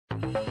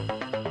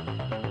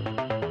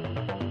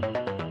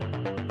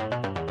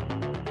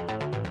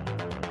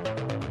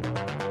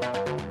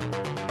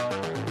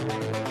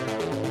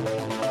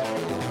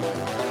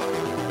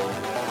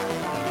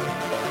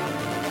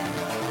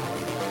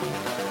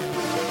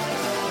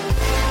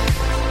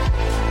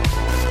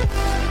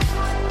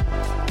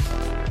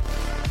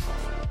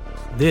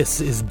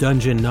This is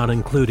Dungeon Not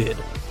Included,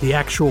 the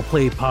actual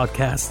play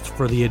podcast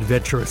for the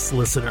adventurous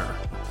listener.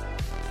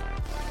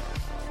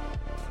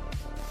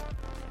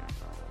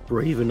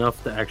 Brave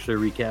enough to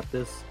actually recap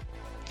this?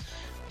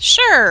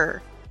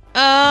 Sure.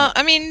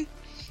 I mean,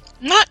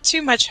 not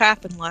too much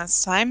happened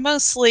last time.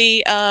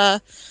 Mostly,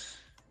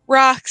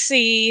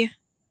 Roxy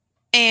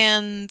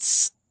and,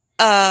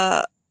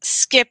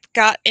 Skip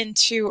got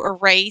into a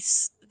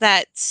race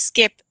that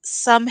Skip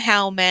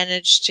somehow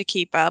managed to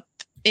keep up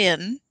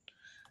in.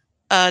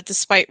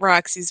 Despite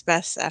Roxy's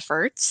best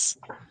efforts.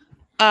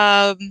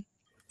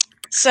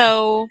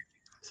 So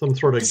some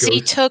sort of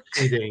ghost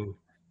cheating.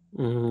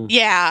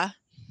 Yeah.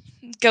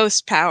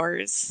 Ghost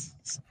powers.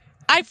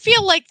 I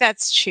feel like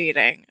that's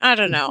cheating. I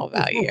don't know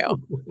about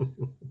you.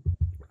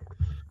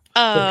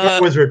 The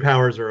wizard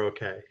powers are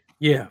okay.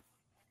 Yeah.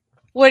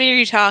 What are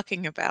you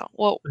talking about?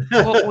 What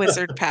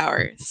wizard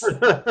powers?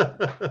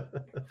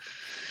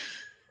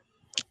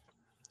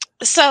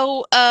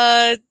 So,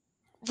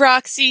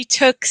 Roxy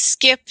took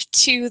Skip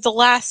to the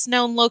last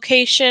known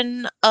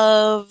location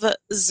of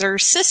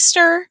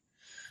Zersister.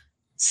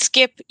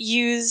 Skip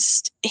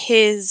used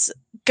his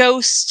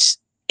ghost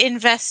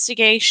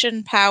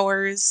investigation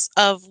powers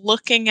of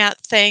looking at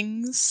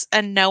things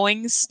and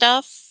knowing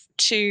stuff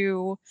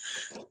to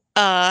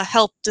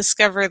help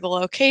discover the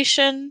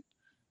location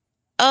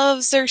of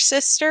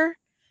Zersister.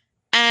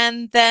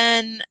 And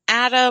then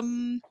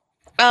Adam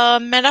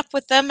met up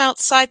with them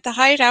outside the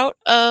hideout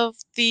of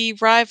the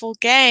rival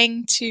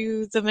gang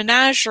to the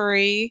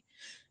menagerie,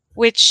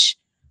 which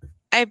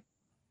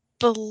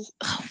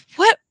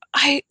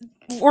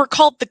were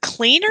called the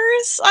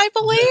Cleaners, I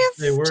believe. Yes,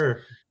 they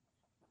were.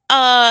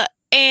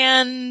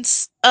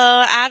 And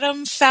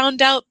Adam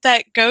found out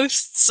that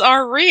ghosts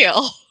are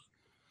real.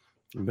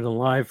 I've been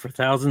alive for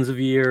thousands of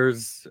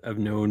years. I've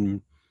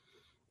known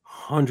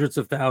hundreds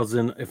of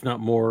thousands, if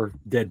not more,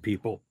 dead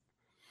people.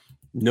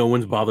 No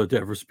one's bothered to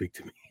ever speak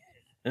to me.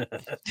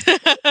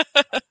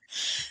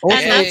 Also,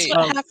 and that's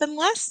what happened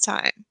last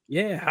time.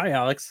 Yeah, hi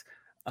Alex.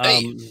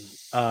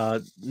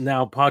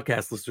 Now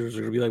podcast listeners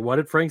are gonna be like, why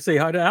did Frank say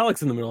hi to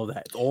Alex in the middle of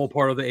that? It's all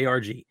part of the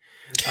ARG.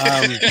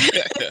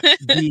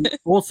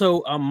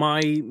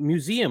 My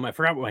museum, I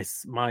forgot what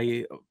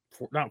my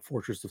not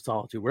Fortress of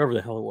Solitude, whatever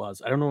the hell it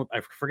was. I don't know,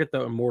 I forget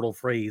the immortal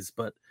phrase,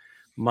 but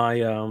my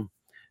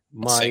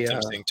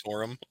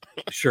Sanctorum.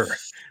 Sure.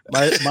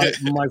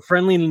 My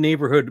friendly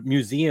neighborhood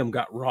museum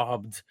got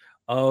robbed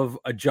of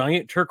a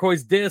giant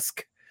turquoise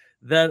disc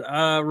that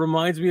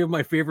reminds me of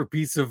my favorite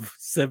piece of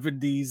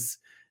 70s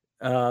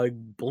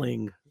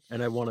bling,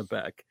 and I want it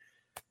back.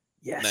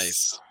 Yes.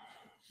 Nice.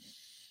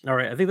 All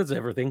right, I think that's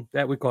everything.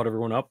 That we caught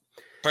everyone up.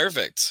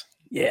 Perfect.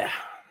 Yeah.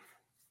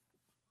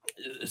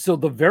 So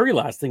the very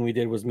last thing we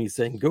did was me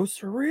saying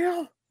ghosts are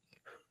real.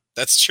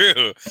 That's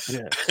true.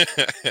 Yeah.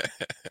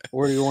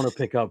 Where do you want to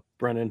pick up,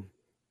 Brennan?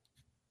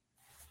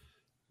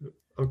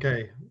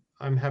 Okay,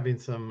 I'm having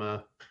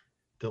some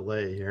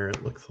delay here,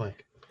 it looks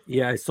like.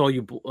 Yeah, I saw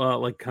you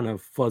like kind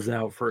of fuzz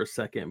out for a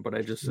second, but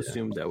I just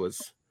assumed that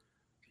was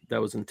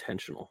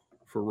intentional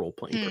for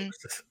role-playing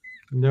purposes.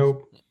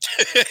 Nope.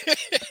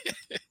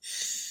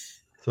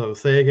 So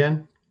say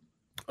again.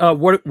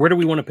 Where do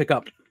we want to pick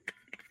up?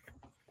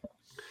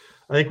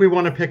 I think we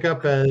want to pick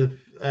up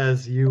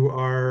as you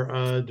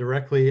are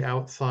directly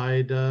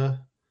outside the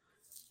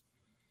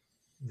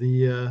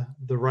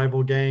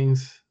rival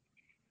gang's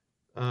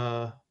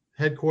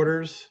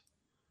headquarters,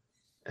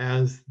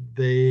 as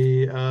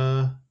they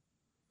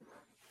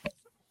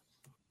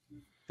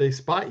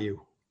spot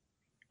you.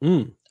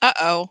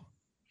 Uh-oh.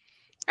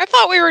 I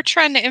thought we were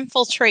trying to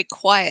infiltrate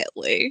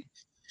quietly.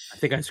 I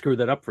think I screwed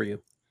that up for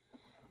you.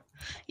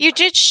 You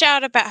did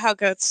shout about how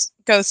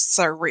ghosts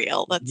are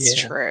real. That's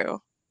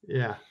true.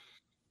 Yeah.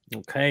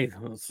 Okay,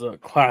 that's a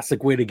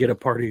classic way to get a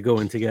party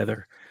going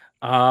together.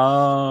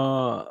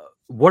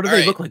 What do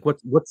they look like?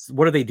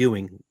 What are they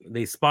doing?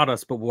 They spot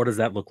us, but what does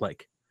that look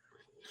like?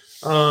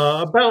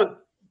 About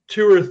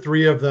 2 or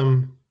 3 of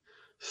them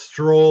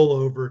stroll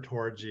over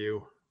towards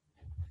you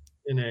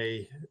in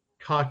a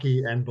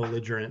cocky and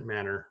belligerent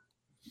manner.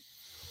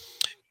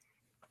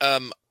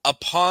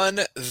 Upon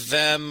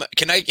them,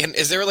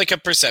 is there like a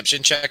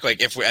perception check?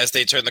 Like as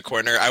they turn the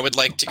corner, I would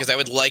like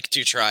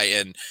to try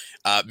and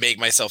make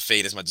myself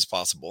fade as much as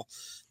possible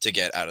to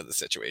get out of the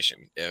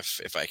situation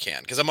if I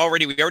can. Because we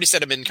already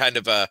said I'm in kind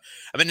of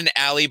I'm in an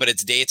alley, but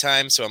it's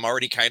daytime, so I'm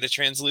already kind of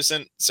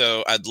translucent.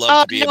 So I'd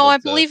love to be able to... I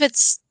believe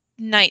it's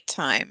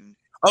nighttime.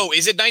 Oh,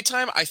 is it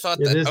nighttime? I thought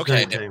it that. Is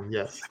okay. Nighttime,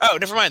 yes. Oh,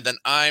 never mind. Then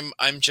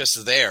I'm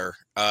just there.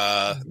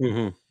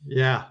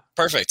 Yeah.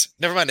 Perfect.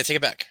 Never mind. I take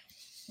it back.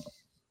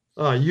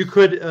 You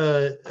could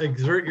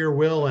exert your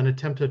will and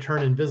attempt to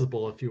turn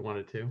invisible if you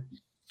wanted to.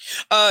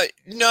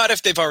 Not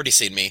if they've already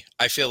seen me.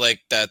 I feel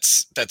like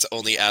that's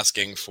only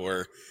asking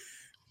for.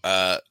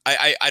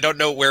 I don't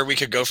know where we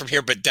could go from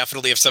here, but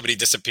definitely if somebody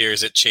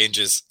disappears, it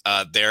changes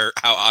their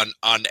how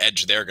on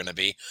edge they're going to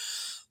be.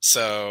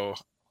 So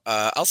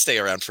I'll stay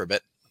around for a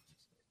bit.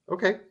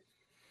 Okay.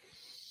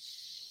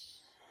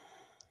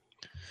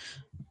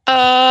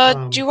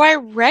 Do I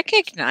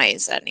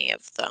recognize any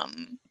of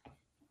them?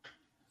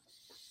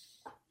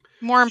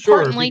 More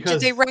importantly, do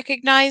they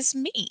recognize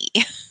me?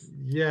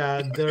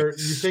 Yeah,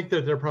 you think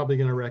that they're probably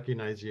going to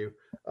recognize you.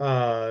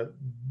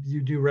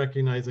 You do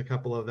recognize a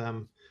couple of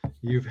them.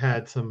 You've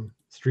had some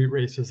street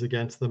races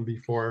against them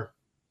before.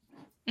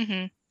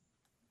 Mm-hmm.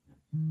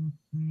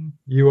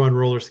 You on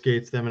roller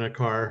skates, them in a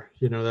car,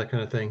 that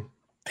kind of thing.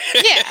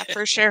 Yeah,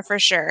 for sure.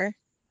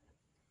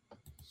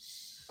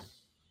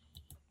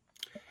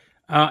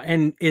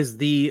 And is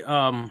the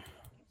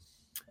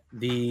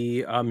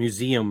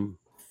museum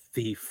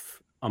thief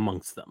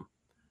amongst them,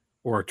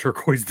 or a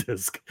turquoise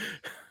disc?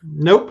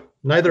 Nope,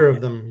 neither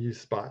of them you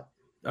spot.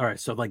 All right,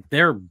 so like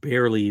they're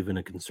barely even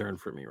a concern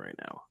for me right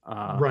now.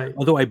 Right.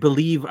 Although I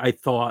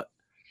thought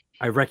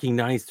I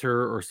recognized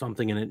her or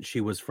something, and she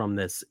was from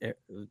this.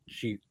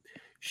 She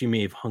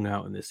may have hung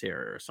out in this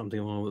area or something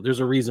along.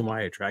 There's a reason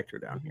why I tracked her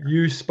down here.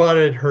 You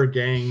spotted her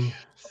gang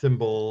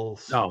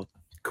symbols. Oh,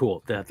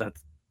 cool. That's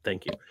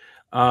thank you.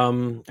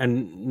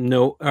 And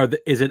no,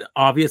 is it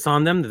obvious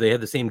on them that they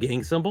have the same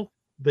gang symbol?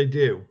 They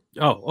do.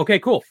 Oh, okay,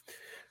 cool.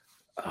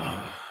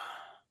 I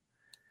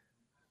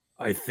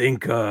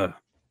think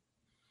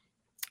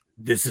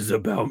this is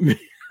about me.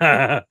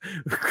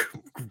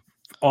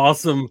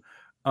 Awesome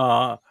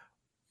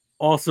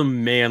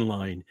man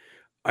line.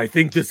 I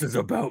think this is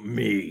about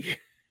me.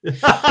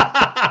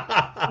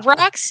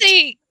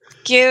 Roxy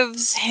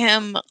gives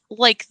him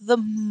like the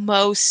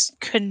most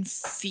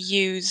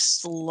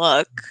confused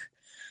look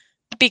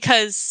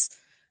because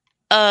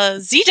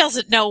Z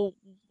doesn't know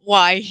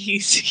why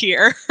he's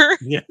here.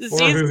 Yeah.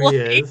 Or who he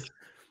is.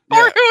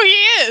 Or who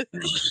he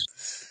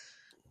is.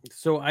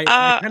 So I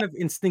kind of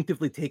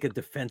instinctively take a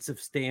defensive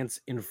stance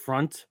in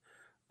front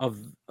of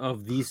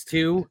these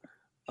two,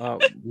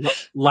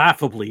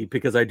 laughably,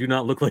 because I do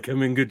not look like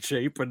I'm in good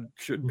shape and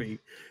should be.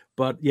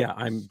 But yeah,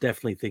 I'm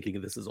definitely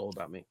thinking this is all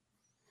about me.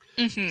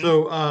 Mm-hmm.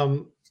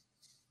 So,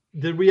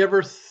 did we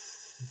ever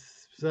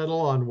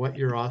settle on what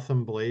your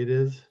awesome blade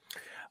is?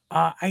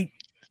 I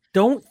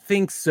don't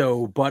think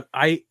so, but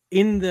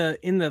in the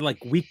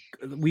like week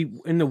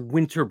in the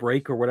winter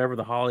break or whatever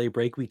the holiday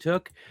break we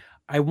took,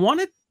 I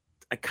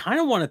kind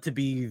of want it to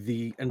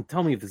be and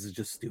tell me if this is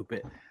just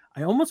stupid.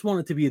 I almost want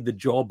it to be the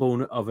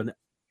jawbone of an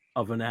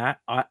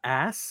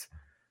ass.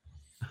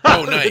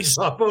 Oh, nice.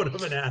 The jawbone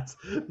of an ass.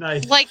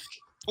 Nice.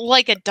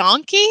 Like a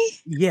donkey?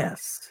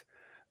 Yes.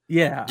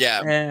 Yeah.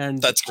 Yeah. And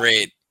that's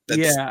great.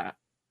 Yeah.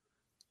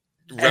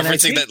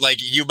 Referencing that, like,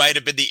 you might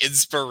have been the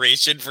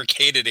inspiration for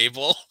Cain and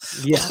Abel.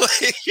 Yeah.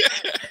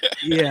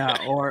 Yeah.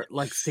 Or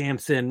like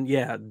Samson.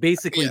 Yeah.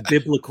 Basically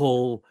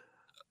biblical,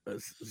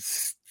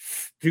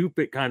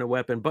 stupid kind of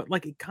weapon, but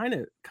like it kind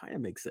of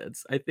makes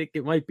sense. I think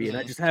it might be. And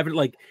I just have it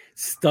like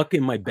stuck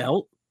in my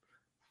belt.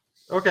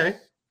 Okay.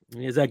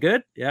 Is that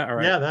good? Yeah. All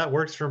right. Yeah, that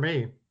works for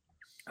me.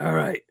 All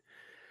right.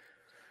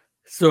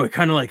 So I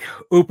kind of like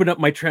open up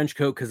my trench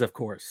coat because, of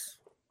course,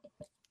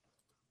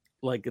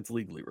 like it's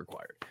legally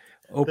required.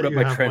 Open up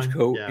my trench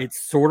coat. Yeah. It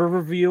sort of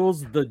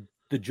reveals the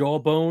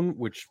jawbone,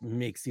 which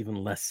makes even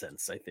less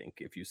sense, I think,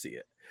 if you see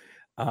it.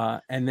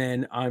 And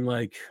then I'm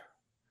like,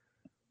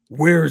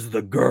 "Where's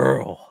the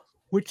girl?"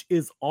 Which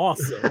is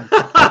awesome.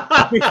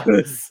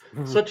 Because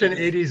such an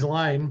 80s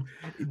line.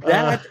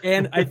 That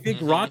and I think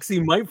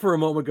Roxy might for a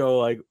moment go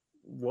like,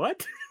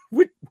 "What?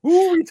 Who are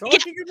we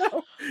talking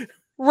about?"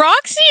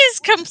 Roxy is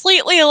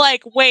completely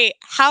like, wait,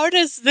 how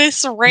does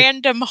this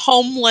random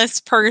homeless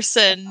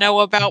person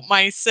know about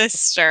my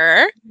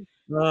sister?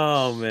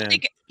 Oh man.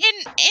 Like,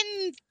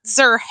 in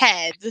their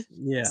head.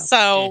 Yeah.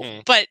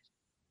 So, but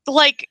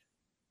like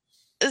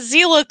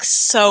Z looks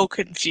so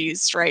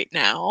confused right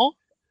now.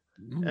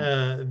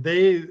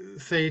 They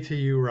say to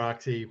you,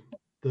 Roxy,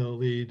 the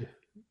lead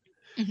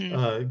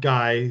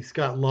guy, he's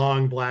got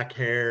long black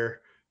hair,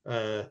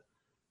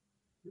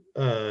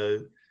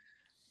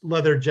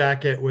 leather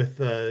jacket with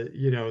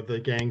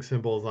the gang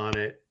symbols on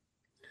it,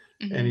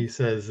 and he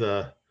says,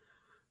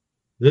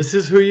 "This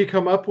is who you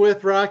come up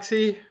with,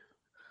 Roxy."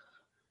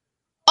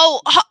 Oh,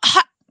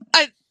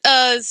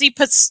 Z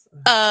puts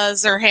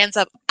their hands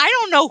up. I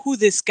don't know who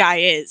this guy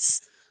is.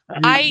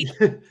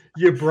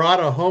 You brought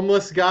a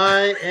homeless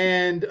guy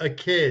and a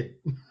kid.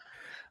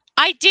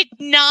 I did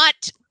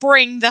not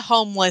bring the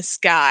homeless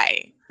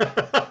guy.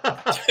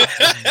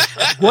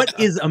 What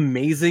is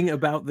amazing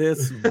about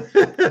this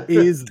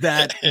is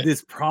that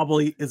this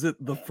probably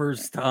isn't the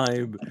first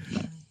time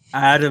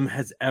Adam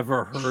has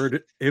ever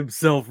heard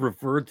himself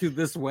referred to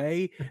this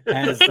way,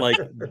 as like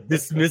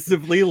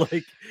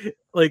dismissively,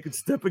 like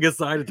stepping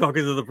aside and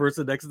talking to the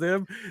person next to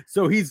him.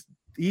 So he's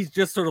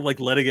just sort of like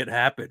letting it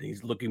happen.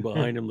 He's looking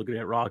behind him, looking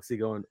at Roxy,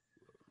 going,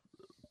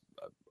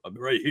 "I'm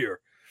right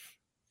here.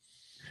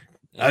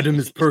 Adam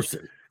is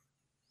person."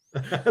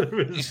 Adam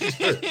is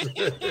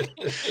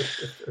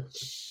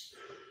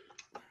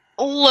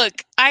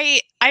Look,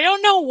 I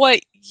don't know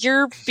what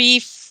your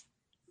beef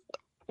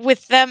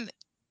with them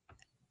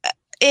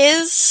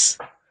is,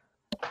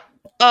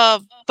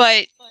 but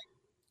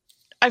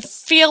I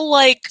feel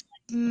like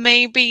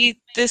maybe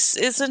this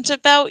isn't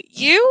about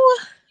you.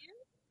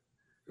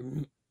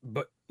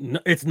 But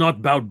it's not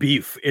about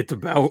beef. It's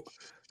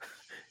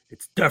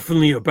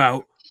definitely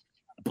about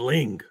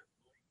bling.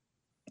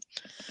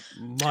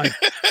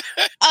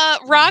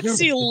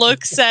 Roxy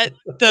looks at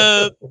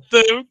the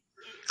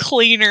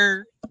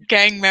cleaner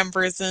gang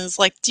members and is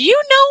like, "Do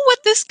you know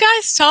what this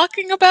guy's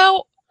talking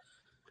about?"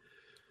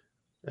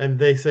 And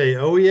they say,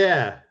 "Oh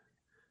yeah."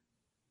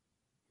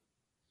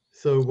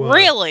 So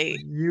Really?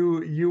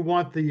 you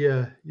want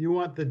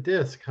the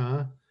disc,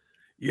 huh?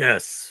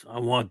 Yes, I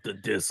want the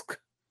disc.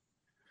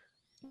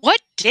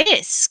 What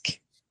disc?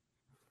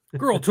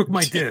 Girl took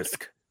my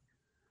disc.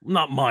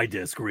 Not my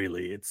disc,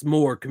 really. It's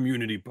more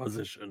community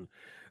position.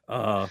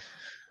 A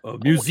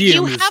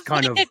museum is have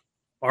kind like of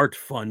art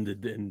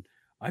funded, and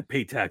I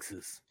pay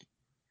taxes.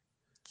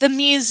 The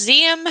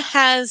museum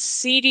has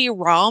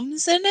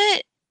CD-ROMs in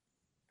it?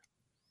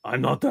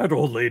 I'm not that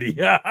old lady.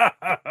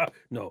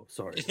 No,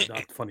 sorry,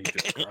 not funny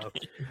joke.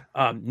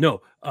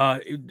 No,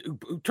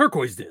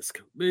 turquoise disc.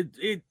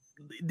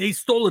 They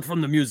stole it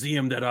from the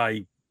museum that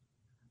I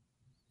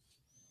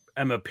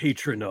am a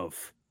patron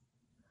of,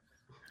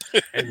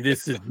 and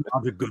this is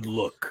not a good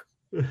look.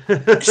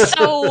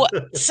 So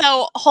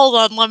hold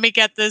on, let me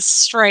get this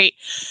straight.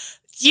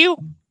 You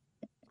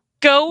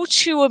go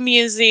to a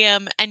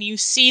museum and you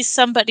see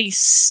somebody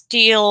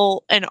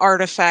steal an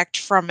artifact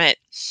from it,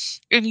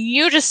 and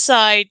you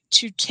decide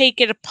to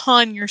take it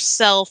upon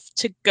yourself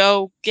to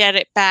go get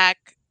it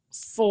back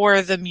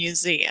for the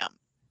museum.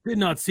 Did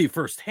not see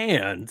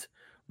firsthand,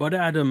 but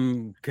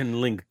Adam can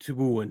link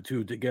 2 and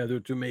 2 together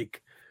to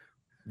make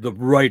the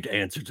right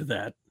answer to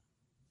that.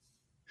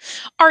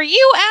 Are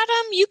you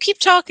Adam? You keep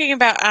talking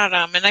about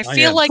Adam, and I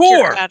feel like 4.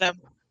 you're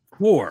Adam.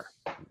 4.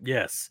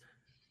 Yes,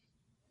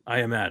 I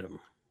am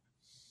Adam.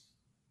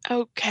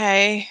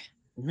 Okay.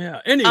 Yeah.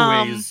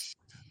 Anyways,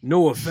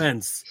 no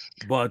offense,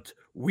 but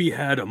we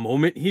had a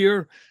moment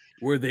here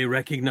where they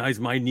recognize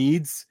my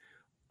needs.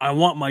 I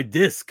want my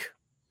disc,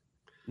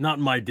 not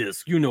my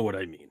disc. You know what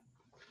I mean.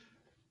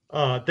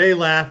 They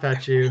laugh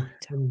at you,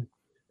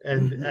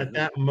 and at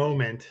that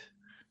moment,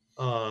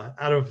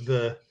 out of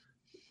the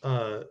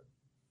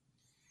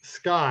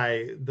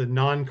sky, the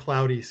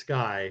non-cloudy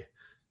sky,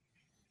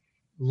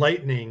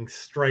 lightning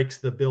strikes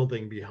the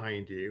building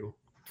behind you.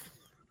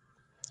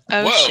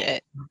 Oh, Whoa.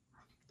 shit.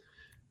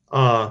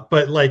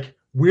 But like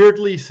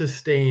weirdly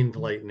sustained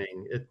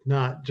lightning. It's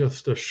not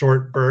just a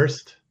short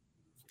burst.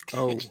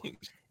 Oh,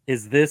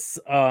 is this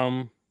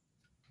a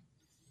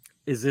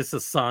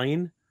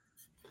sign?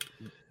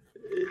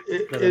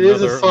 It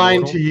is a sign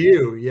immortal? to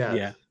you, yes.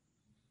 Yeah.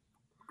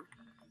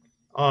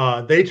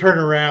 They turn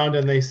around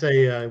and they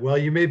say, well,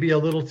 you may be a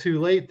little too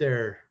late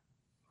there,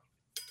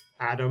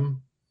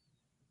 Adam.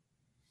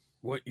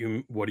 What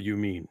do you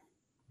mean?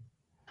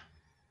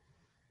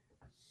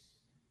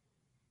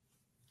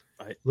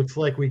 Looks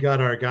like we got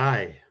our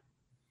guy.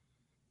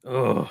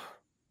 Oh,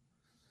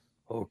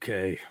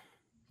 okay.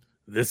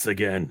 This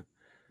again.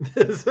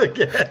 This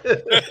again.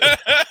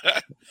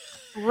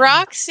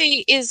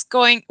 Roxy is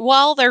going,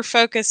 while they're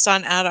focused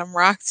on Adam,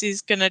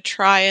 Roxy's going to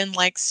try and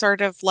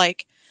sort of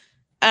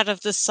out of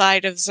the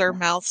side of her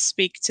mouth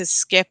speak to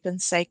Skip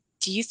and say,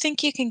 "Do you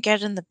think you can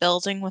get in the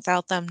building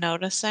without them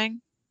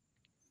noticing?"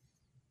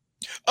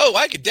 Oh,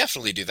 I could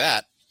definitely do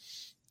that.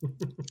 All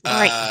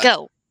right,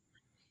 go.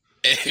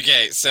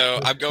 Okay, so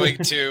I'm going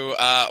to,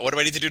 what do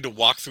I need to do to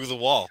walk through the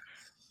wall?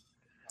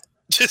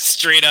 Just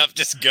straight up,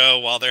 just go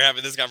while they're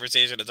having this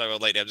conversation and talking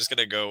about lightning. I'm just going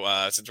to go,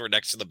 since we're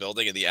next to the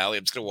building in the alley,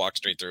 I'm just going to walk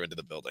straight through into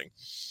the building.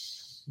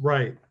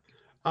 Right.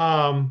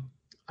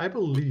 I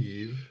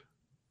believe.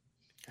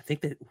 I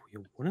think that.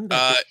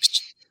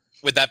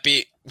 Would that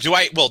be,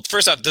 well,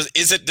 first off, do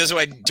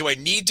I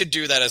need to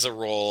do that as a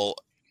role,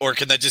 or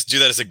can I just do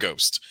that as a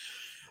ghost?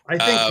 I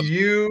think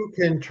you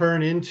can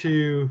turn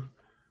into.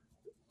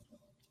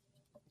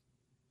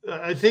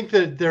 I think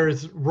that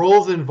there's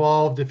roles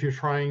involved if you're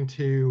trying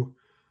to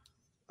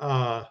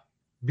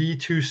be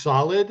too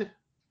solid,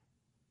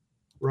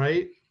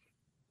 right?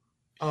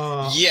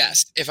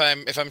 Yes, if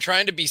I'm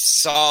trying to be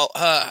sorry,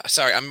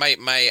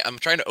 I'm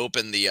trying to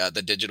open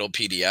the digital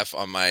PDF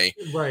on my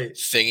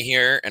thing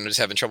here, and I'm just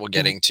having trouble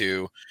getting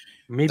to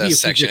maybe the if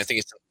section. We I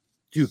think it's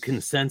do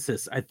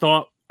consensus.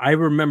 I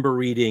remember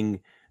reading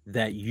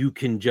that you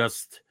can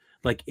just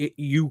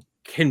you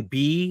can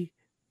be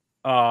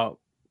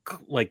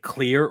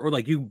clear, or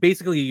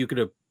you could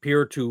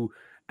appear to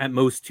at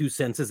most 2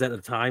 senses at a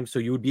time, so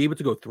you would be able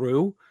to go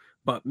through,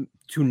 but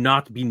to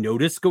not be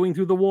noticed going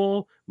through the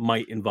wall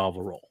might involve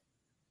a roll,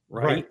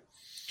 right?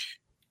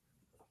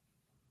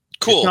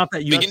 Cool. It's not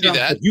that you can do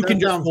that. You can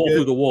just fall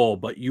through the wall,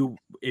 but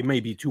it may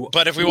be too.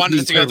 But if we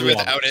wanted to go through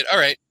without it, all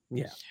right.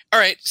 Yeah. All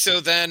right.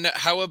 So then,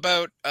 how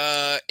about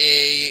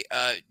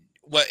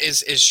what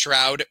is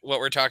Shroud what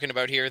we're talking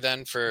about here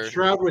then for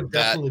Shroud would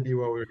that? definitely be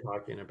what we were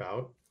talking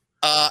about.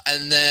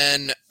 And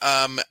then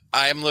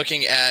I'm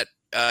looking at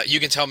you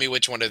can tell me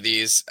which one of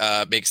these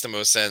makes the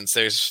most sense.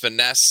 There's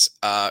Finesse,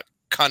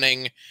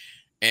 Cunning,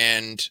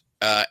 and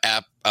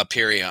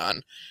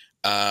Aperion.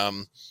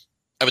 I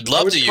would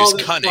love to use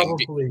Cunning.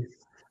 Probably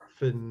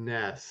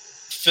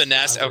Finesse.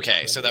 Finesse.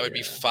 Okay, so that would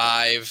be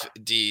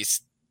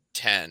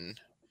 5d10.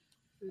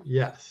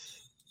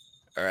 Yes.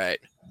 All right.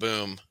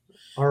 Boom.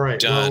 All right.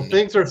 Done. Well,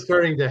 things are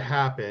starting to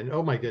happen.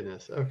 Oh my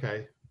goodness.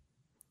 Okay.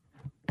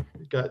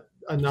 We got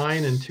a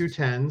 9 and 2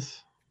 10s.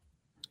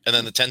 And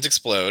then the 10s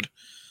explode.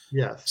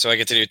 Yes. So I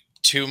get to do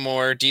 2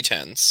 more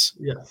d10s.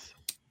 Yes.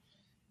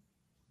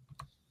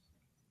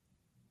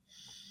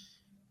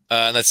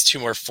 And that's 2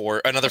 more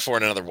 4, another 4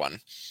 and another 1.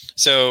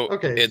 So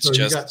Okay. it's so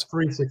just you got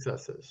 3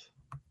 successes.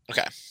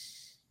 okay.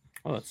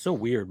 Oh, that's so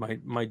weird.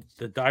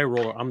 The die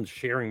roller. I'm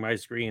sharing my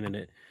screen and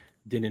it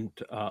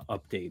didn't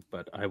update,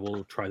 but I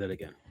will try that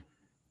again.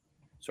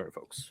 Sorry,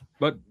 folks.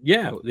 But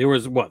yeah, there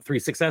was what 3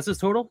 successes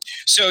total.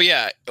 So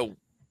yeah. Oh,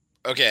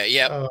 okay.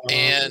 Yeah.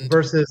 And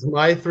versus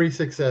my 3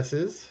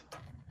 successes.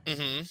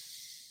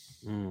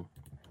 Mm-hmm.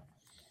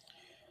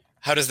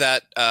 How does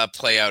that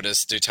play out?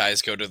 As do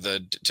ties go to the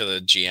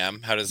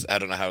GM? I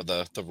don't know how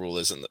the rule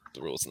is in the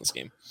rules in this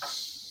game.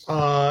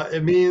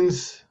 It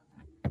means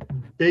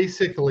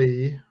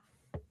basically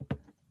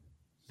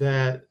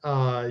that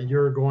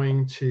you're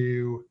going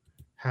to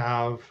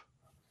have.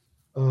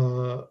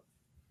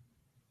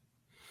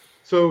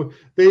 So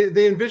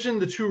they envision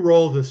the 2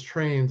 roles as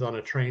trains on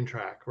a train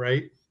track,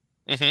 right?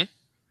 Mm-hmm.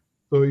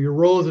 So your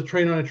role as a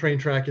train on a train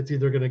track, it's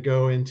either going to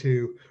go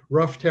into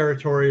rough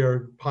territory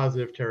or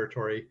positive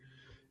territory.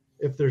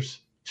 If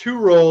there's 2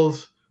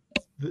 rolls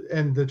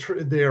and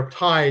they are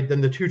tied,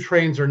 then the 2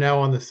 trains are now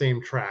on the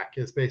same track.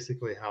 Is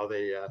basically how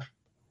they.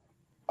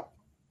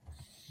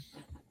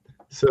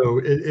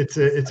 So it's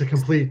a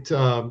complete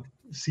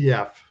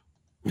CF.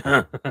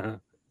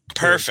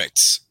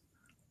 Perfect.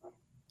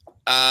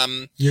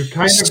 You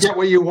kind of get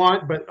what you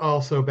want, but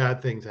also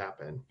bad things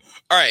happen.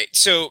 All right.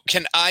 So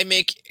I'm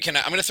going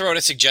to throw out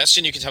a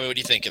suggestion. You can tell me what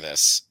you think of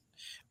this.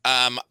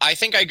 I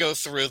think I go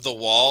through the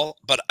wall,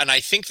 and I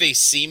think they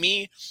see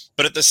me,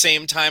 but at the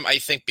same time, I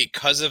think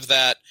because of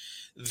that,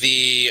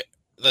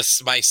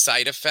 my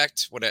side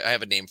effect. I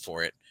have a name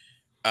for it.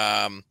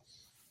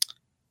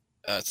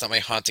 It's not my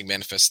haunting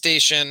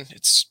manifestation.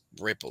 It's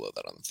right below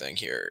that on the thing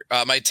here.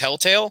 My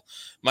telltale.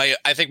 I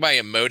think my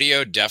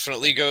Emodio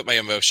definitely go. My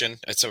emotion.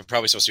 It's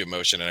probably supposed to be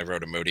emotion, and I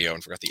wrote Emodio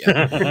and forgot the end.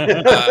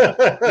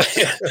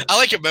 I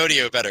like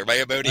Emodio better. My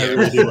Emodio. I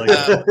really do like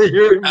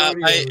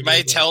that.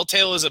 My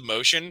telltale is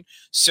emotion.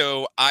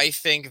 So I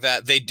think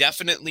that they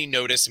definitely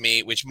notice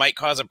me, which might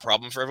cause a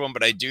problem for everyone.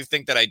 But I do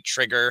think that I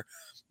trigger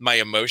my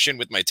emotion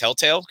with my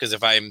telltale, because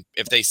if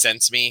they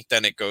sense me,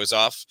 then it goes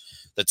off.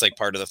 That's like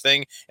part of the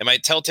thing. And my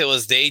telltale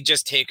is they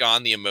just take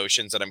on the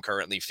emotions that I'm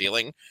currently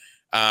feeling.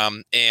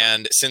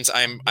 And since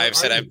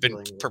I've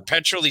been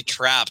perpetually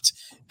trapped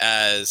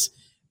as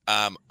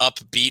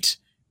upbeat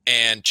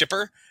and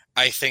chipper,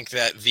 I think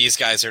that these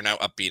guys are now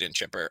upbeat and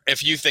chipper.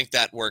 If you think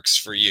that works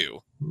for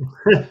you.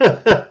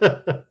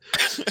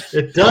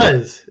 It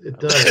does. It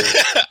does.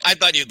 I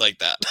thought you'd like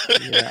that.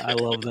 Yeah, I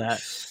love that.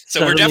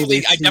 So I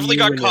definitely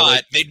got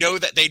caught. They know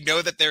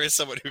that there is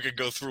someone who can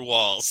go through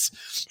walls.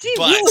 Steve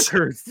but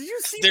Willikers, did you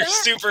see that?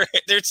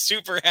 They're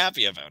super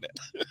happy about it.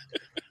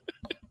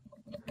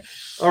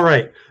 All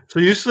right. So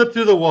you slip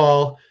through the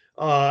wall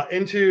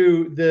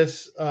into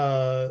this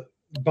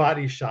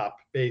body shop,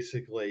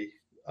 basically,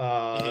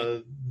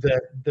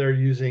 that they're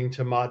using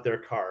to mod their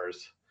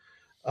cars.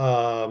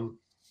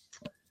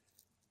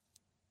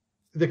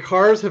 The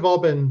cars have all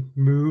been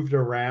moved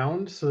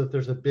around so that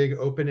there's a big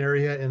open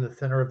area in the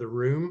center of the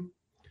room.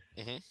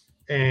 Mm-hmm.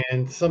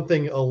 And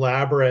something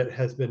elaborate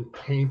has been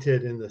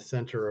painted in the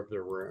center of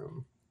the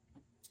room.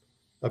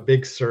 A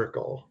big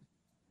circle.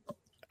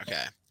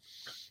 Okay.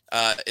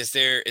 Is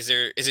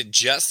it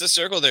just a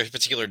circle? There's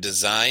particular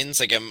designs?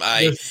 Like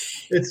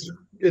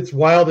it's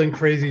wild and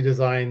crazy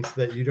designs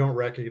that you don't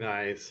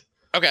recognize.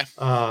 Okay.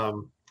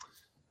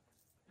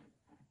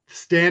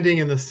 Standing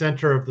in the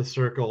center of the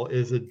circle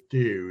is a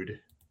dude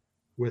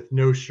with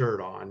no shirt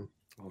on.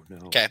 Oh no.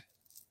 Okay.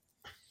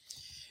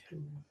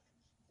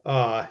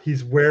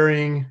 He's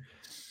wearing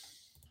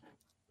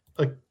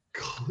a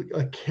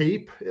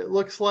cape, it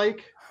looks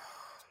like,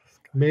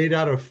 made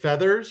out of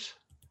feathers.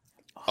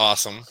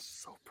 Awesome.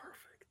 So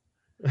perfect.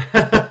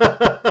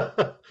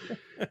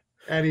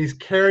 And he's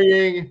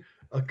carrying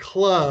a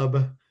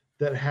club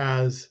that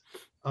has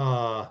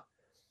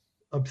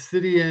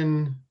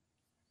obsidian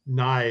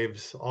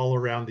knives all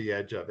around the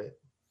edge of it.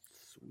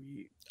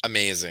 Sweet.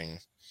 Amazing.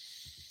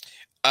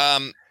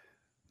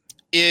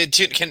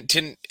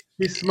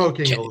 He's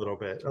smoking a little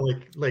bit.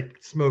 Like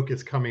smoke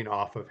is coming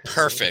off of him.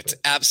 Perfect.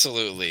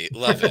 Absolutely.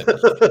 Love it.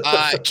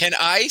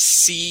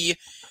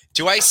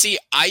 Do I see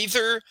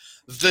either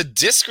the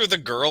disc or the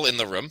girl in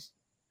the room?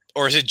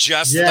 Or is it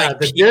just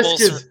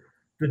the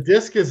The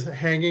disc is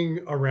hanging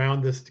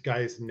around this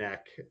guy's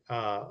neck.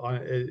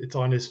 It's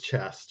on his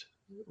chest,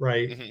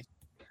 right? Mm-hmm.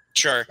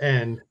 Sure.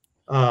 And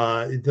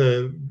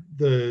the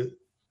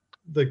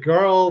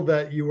girl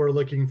that you were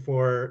looking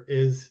for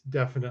is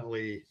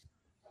definitely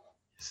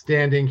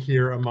standing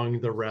here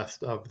among the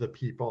rest of the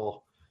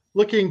people,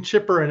 looking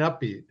chipper and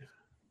upbeat.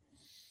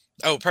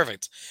 Oh,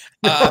 perfect.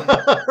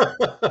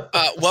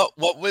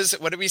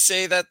 What did we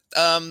say that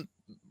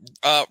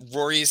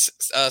Rory's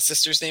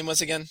sister's name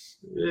was again?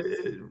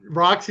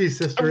 Roxy's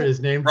sister is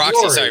named Roxy.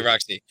 Rory. Sorry,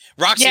 Roxy.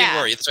 Roxy and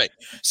Rory. That's right.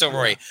 So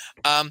Rory.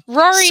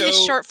 Rory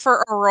is short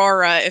for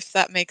Aurora, if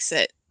that makes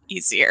it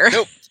easier.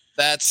 Nope.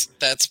 That's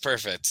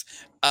perfect.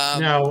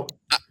 Now,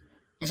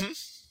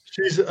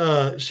 she's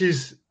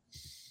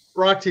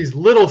Roxy's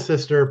little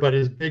sister, but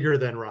is bigger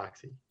than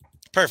Roxy.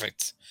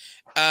 Perfect.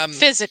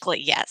 Physically,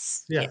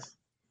 yes. Yes.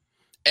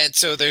 And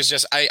so there's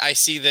just I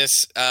see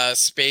this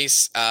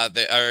space.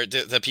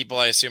 The people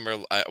I assume are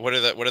what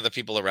are the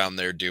people around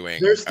there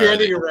doing? They're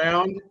standing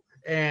around,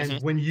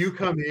 and when you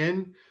come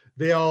in,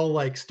 they all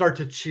like start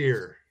to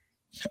cheer.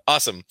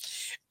 Awesome.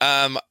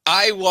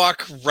 I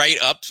walk right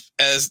up to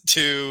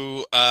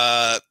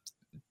the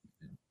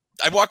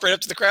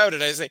crowd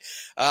and I say,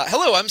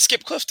 "Hello, I'm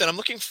Skip Clifton. I'm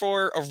looking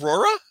for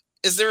Aurora.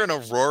 Is there an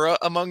Aurora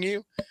among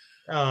you?"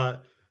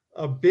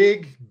 A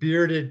big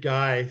bearded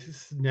guy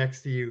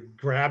next to you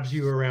grabs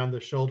you around the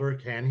shoulder.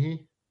 Can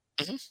he?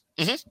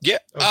 Yeah.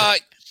 Okay.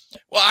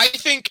 Well, I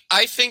think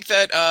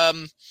that I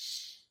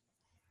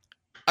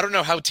don't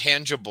know how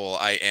tangible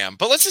I am,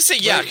 but let's just say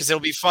yeah, because it'll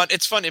be fun.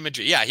 It's fun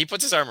imagery. Yeah, he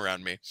puts his arm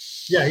around me.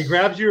 Yeah, he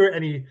grabs you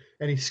and he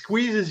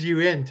squeezes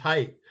you in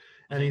tight,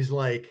 and he's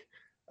like,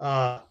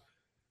 "You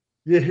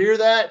hear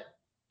that?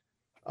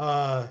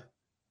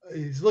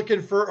 He's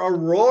looking for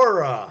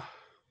Aurora."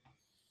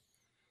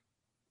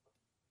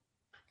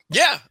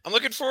 Yeah, I'm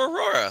looking for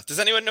Aurora. Does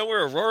anyone know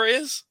where Aurora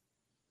is?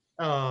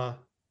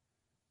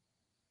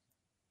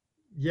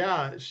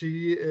 Yeah,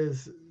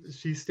 she's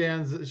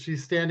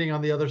standing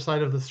on the other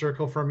side of the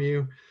circle from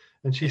you,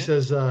 and she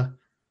says, "I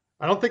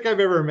don't think I've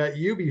ever met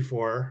you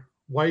before.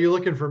 Why are you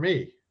looking for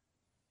me?"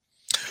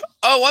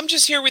 "Oh, I'm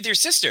just here with your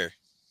sister."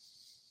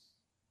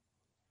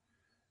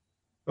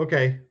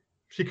 Okay.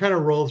 She kind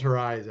of rolls her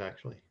eyes,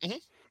 actually.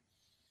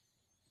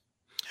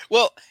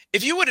 Well,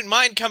 if you wouldn't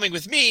mind coming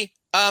with me,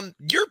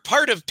 you're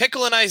part of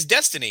Pickle and I's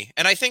destiny,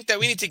 and I think that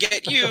we need to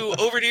get you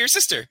over to your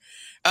sister.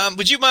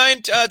 Would you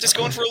mind just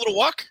going for a little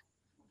walk?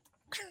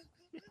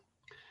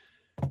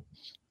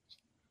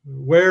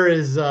 Where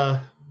is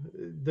the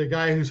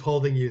guy who's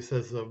holding you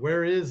says,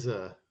 where is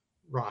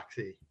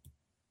Roxy?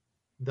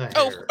 The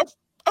hair.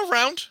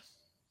 Around.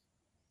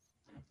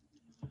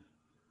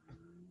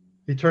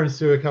 He turns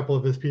to a couple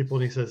of his people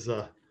and he says,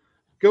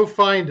 go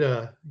find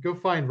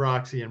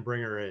Roxy and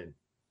bring her in.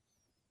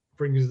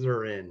 Brings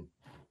her in.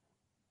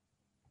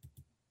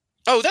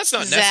 Oh, that's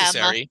not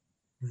necessary.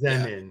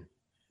 Them in.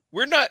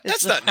 We're not.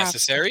 That's not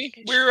necessary.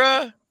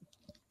 We're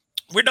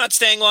not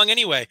staying long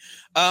anyway.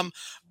 I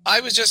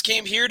just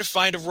came here to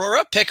find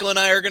Aurora. Pickle and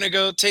I are gonna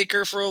go take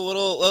her for a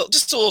little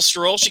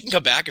stroll. She can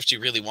come back if she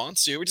really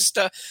wants to. We just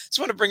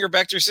want to bring her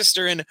back to her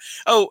sister. And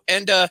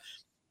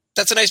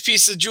that's a nice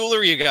piece of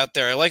jewelry you got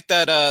there. I like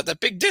that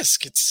big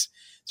disc. It's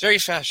very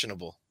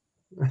fashionable.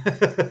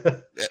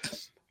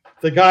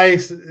 The guy,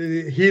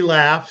 he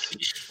laughs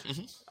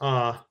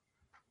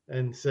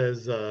and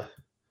says,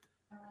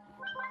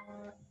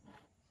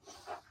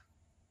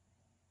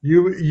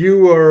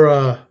 "You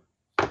are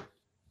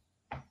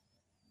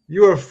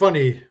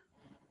funny,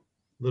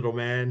 little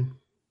man."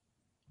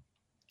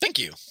 Thank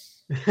you.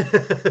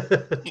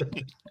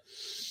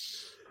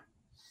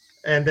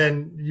 And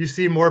then you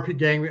see more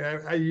gang.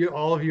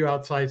 All of you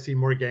outside see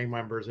more gang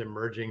members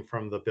emerging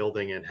from the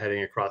building and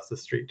heading across the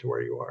street to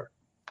where you are.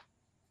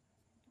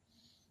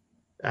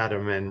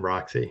 Adam and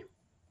Roxy.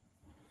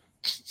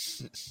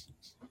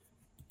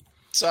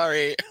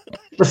 Sorry.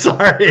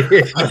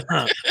 Sorry.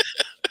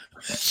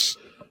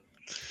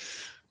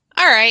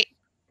 All right.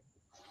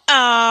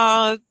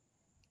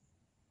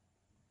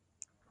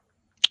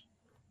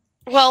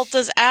 Well,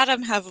 does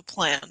Adam have a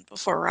plan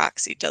before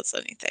Roxy does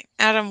anything?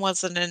 Adam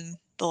wasn't in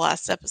the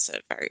last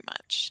episode very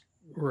much.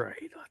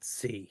 Right. Let's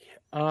see.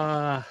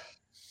 So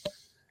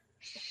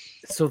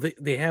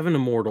they have an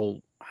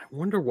immortal. I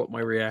wonder what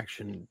my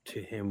reaction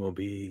to him will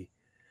be.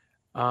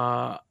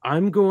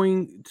 I'm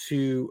going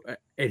to,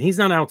 and he's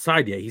not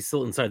outside yet. He's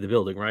still inside the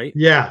building, right?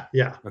 Yeah.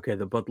 Okay.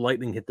 But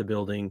lightning hit the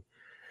building,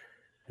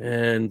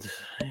 and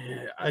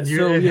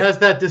it has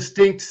that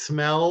distinct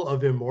smell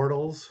of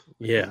immortals.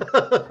 Yeah.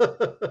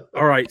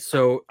 All right.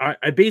 So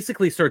I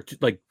basically start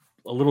like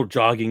a little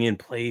jogging in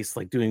place,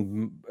 like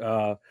doing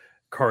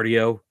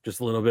cardio, just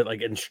a little bit,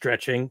 like and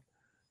stretching.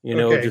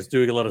 Just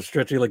doing a lot of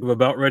stretching, like I'm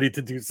about ready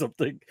to do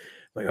something.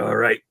 Like, all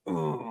right,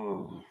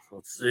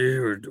 let's see,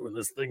 we're doing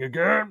this thing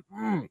again.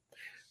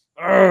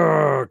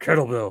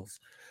 Kettlebells.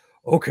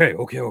 Okay.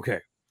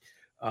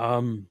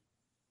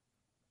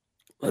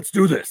 Let's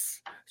do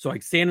this. So I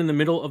stand in the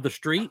middle of the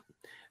street,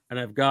 and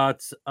I've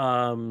got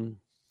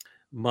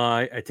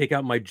I take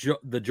out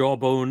the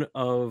jawbone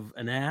of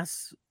an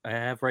ass I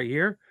have right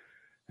here,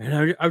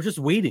 and I was just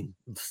waiting,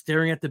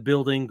 staring at the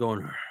building,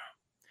 going.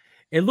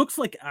 It looks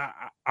like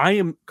I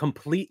am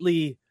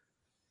completely,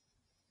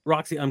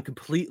 Roxy. I'm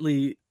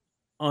completely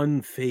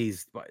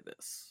unfazed by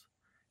this.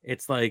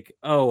 It's like,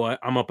 oh,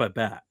 I'm up at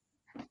bat,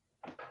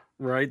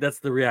 right? That's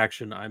the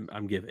reaction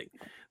I'm giving,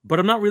 but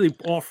I'm not really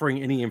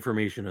offering any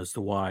information as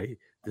to why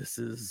this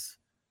is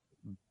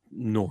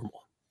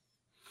normal.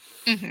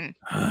 Mm-hmm.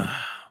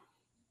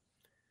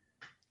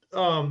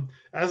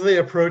 As they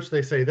approach,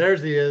 they say,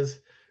 "There's he is,"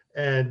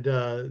 and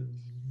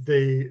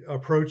they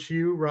approach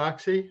you,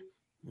 Roxy.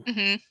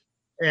 Mm-hmm.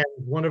 And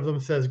one of them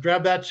says,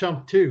 "Grab that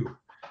chump too."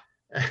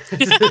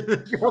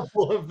 A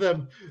couple of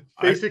them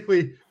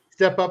basically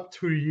step up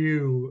to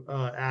you,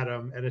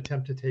 Adam, and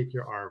attempt to take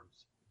your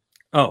arms.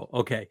 Oh,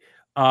 okay.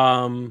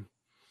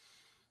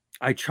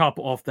 I chop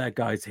off that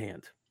guy's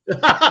hand.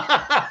 With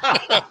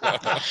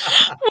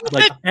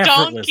Like the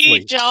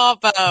donkey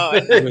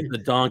jawbone. With the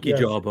donkey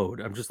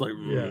jawbone. I'm just like,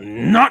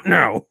 not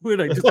now.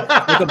 And I just like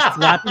I'm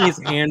slapping his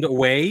hand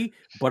away,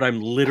 but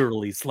I'm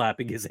literally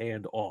slapping his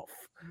hand off.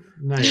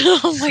 Nice.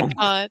 Oh my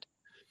god.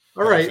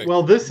 All right. Perfect.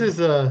 Well, this is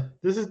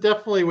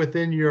definitely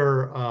within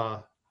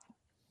your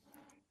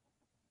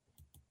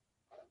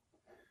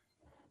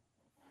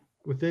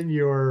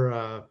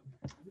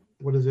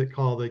what is it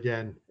called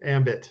again?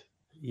 Ambit.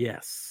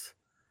 Yes.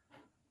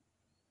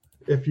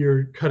 If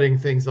you're cutting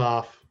things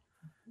off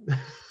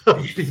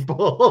of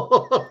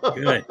people.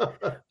 Good.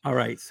 All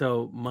right.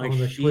 So my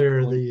sheet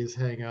clear these.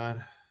 Hang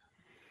on.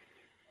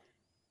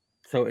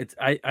 So it's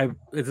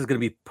this is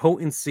going to be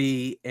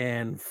potency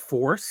and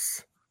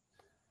force.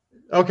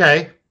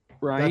 Okay.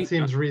 Right. That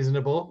seems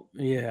reasonable.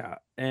 Yeah.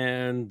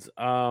 And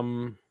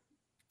I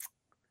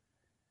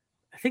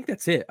think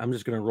that's it. I'm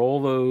just going to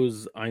roll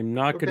those. I'm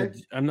not going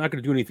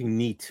to do anything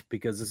neat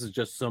because this is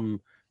just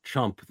some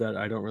chump that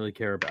I don't really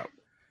care about.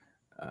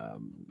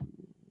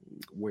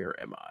 Where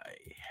am I?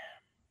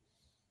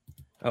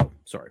 Oh,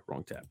 sorry,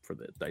 wrong tab for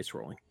the dice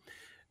rolling.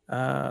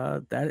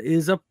 That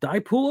is a die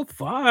pool of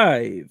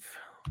 5.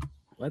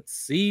 Let's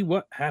see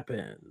what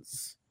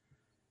happens.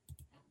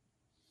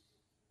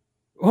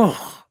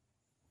 Oh,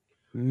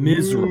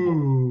 miserable.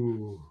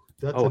 Ooh,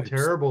 that's a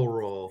terrible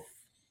roll.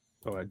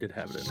 Oh, I did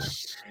have it in there.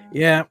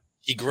 Yeah.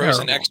 He grows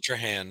an extra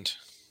hand.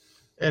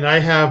 And I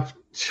have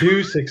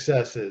 2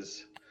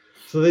 successes.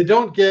 So they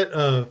don't get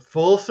a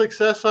full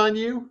success on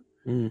you.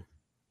 Mm.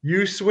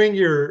 You swing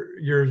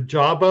your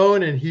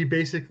jawbone and he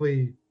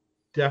basically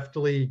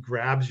deftly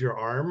grabs your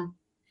arm.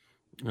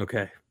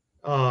 Okay.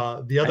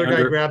 The other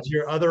guy grabs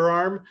your other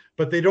arm,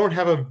 but they don't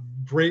have a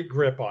great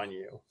grip on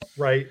you,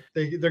 right?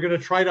 They're going to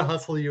try to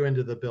hustle you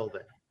into the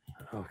building.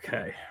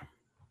 Okay.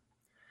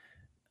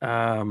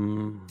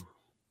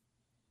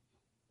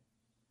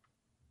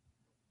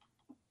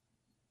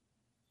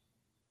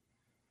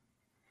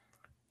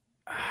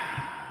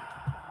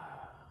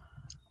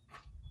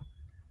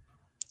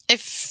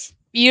 If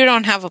you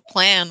don't have a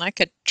plan, I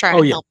could try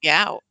and help you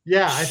out.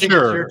 Yeah, I think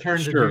it's your turn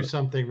to do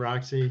something,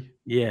 Roxy.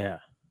 Yeah.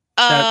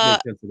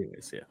 That makes sense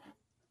anyways, yeah.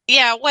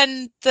 Yeah,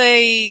 when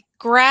they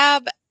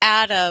grab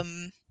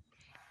Adam,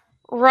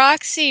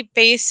 Roxy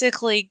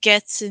basically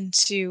gets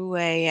into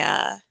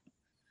a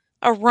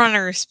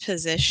runner's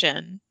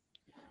position.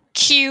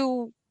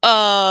 Cue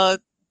the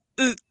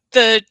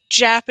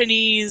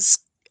Japanese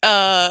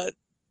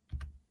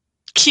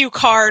cue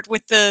card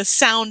with the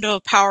sound of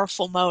a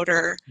powerful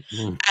motor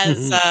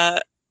as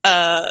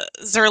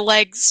their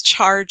legs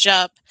charge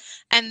up,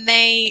 and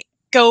they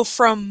go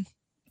from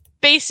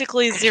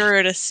basically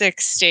 0 to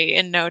 60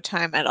 in no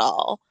time at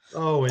all.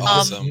 Oh, and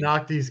awesome.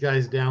 Knock these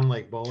guys down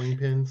like bowling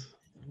pins.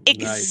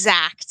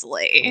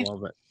 Exactly. Nice.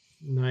 Love it.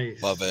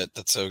 Nice. Love it.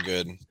 That's so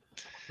good.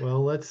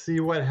 Well, let's see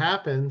what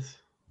happens.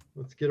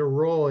 Let's get a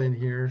roll in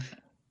here.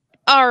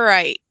 All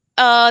right.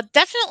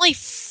 Definitely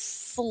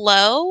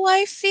flow,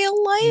 I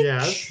feel like.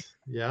 Yes.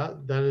 Yeah,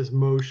 that is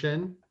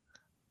motion.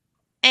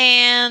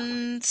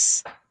 And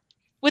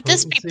would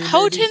this be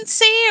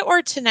potency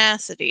or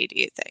tenacity, do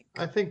you think?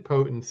 I think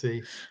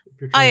potency.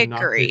 If you're trying to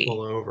knock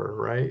people over,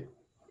 right?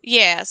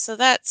 Yeah, so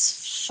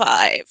that's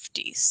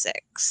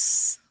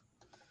 5d6.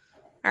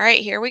 All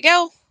right, here we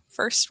go.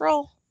 First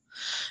roll.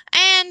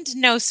 And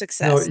no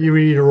success. No, you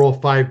need to roll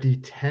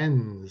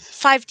 5d10s.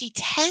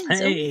 5d10s?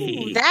 Hey.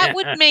 Ooh, that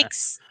would make...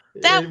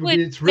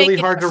 It's really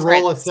hard to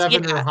roll a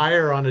 7 or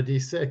higher on a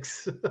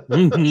d6.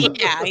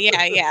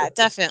 Yeah,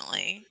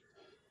 definitely.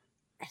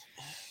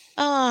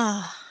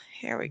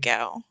 Here we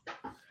go.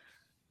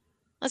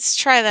 Let's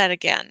try that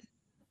again.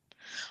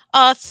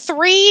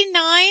 3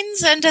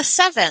 9s and a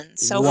 7,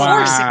 so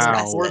 4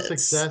 successes. 4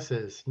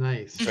 successes,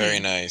 nice.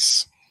 Very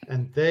nice.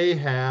 And they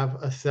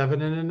have a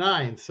 7 and a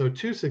 9, so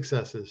 2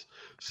 successes.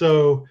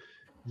 So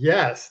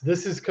yes,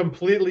 this is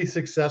completely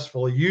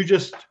successful. You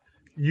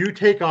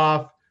take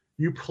off.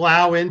 You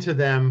plow into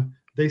them.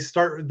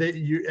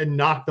 And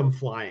knock them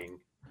flying.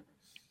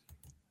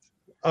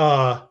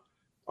 Are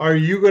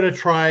you going to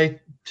try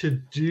to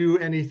do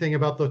anything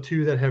about the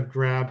 2 that have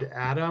grabbed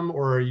Adam,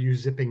 or are you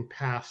zipping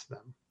past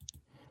them?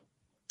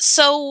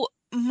 So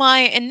my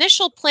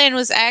initial plan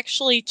was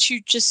actually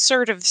to just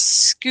sort of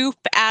scoop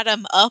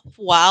Adam up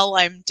while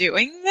I'm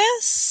doing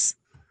this.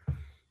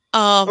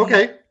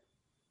 Okay.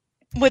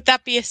 Would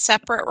that be a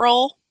separate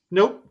roll?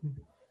 Nope.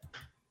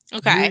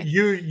 Okay.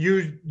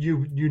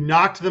 You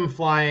knocked them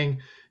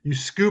flying. You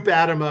scoop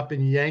Adam up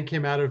and yank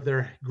him out of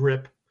their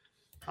grip.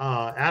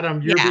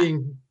 Adam, you're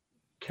being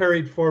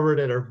carried forward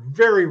at a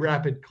very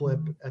rapid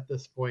clip at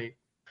this point.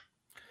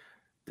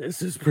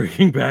 This is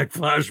bringing back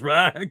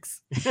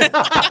flashbacks. And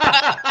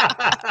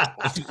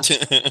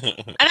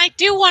I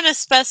do want to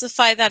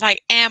specify that I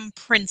am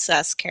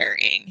princess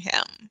carrying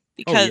him,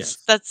 because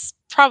that's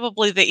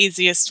probably the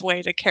easiest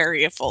way to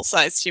carry a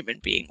full-sized human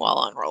being while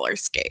on roller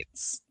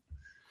skates.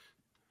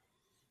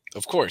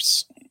 Of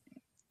course.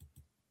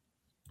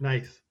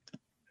 Nice.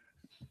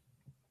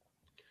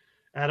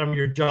 Adam,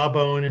 your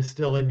jawbone is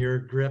still in your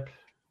grip.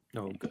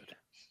 Oh, good.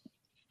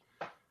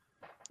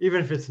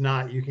 Even if it's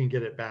not, you can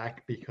get it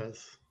back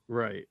because...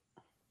 Right.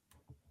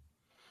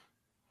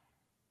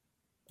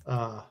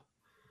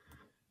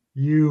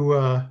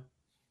 You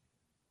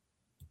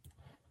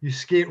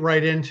skate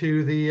right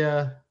into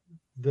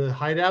the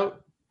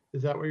hideout.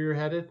 Is that where you're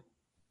headed?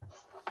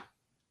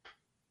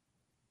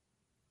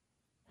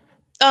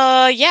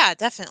 Yeah,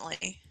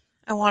 definitely.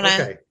 I want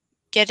to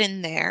get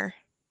in there.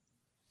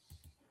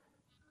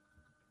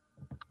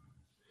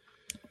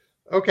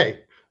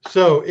 Okay,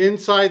 so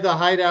inside the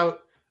hideout,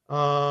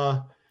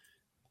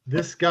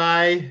 this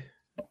guy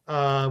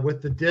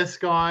with the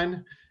disc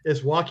on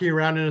is walking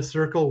around in a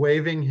circle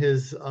waving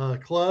his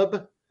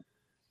club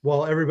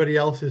while everybody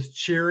else is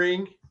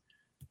cheering.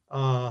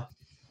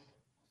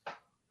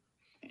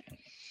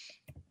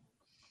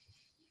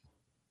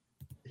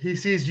 He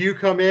sees you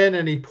come in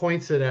and he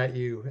points it at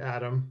you,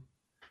 Adam.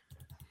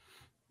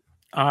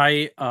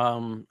 I'm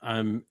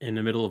in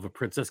the middle of a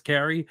princess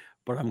carry,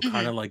 but I'm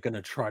kind of like going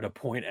to try to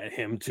point at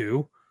him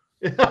too.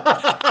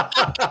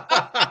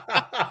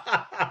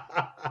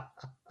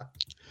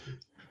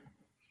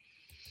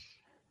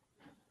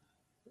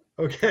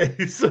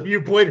 Okay, so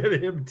you point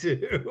at him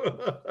too.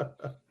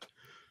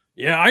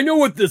 Yeah, I know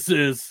what this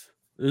is.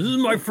 This is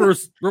my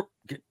first.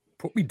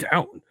 Put me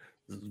down.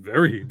 This is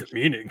very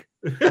demeaning.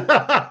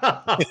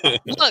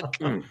 Look,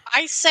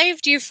 I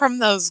saved you from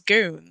those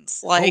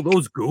goons. Like,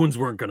 those goons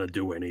weren't gonna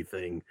do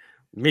anything.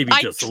 Maybe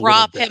I just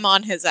drop him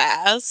on his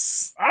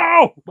ass.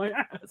 Oh, my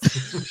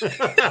ass!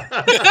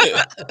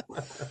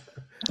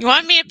 You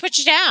want me to put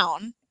you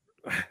down?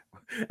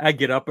 I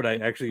get up and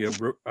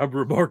I'm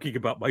remarking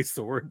about my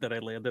sword that I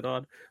landed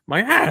on.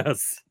 My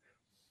ass.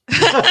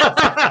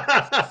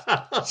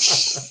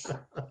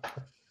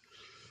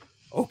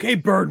 Okay,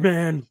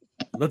 Birdman,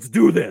 let's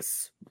do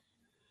this.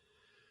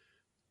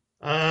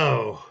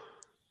 Oh,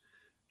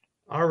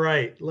 all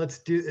right. Let's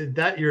do. Is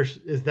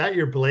that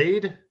your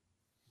blade?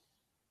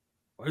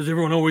 Why does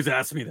everyone always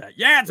ask me that?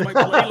 Yeah, it's my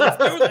blade. Let's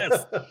do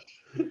this.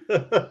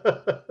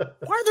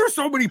 Why are there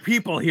so many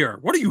people here?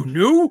 What are you,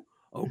 new?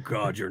 Oh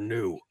God, you're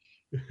new.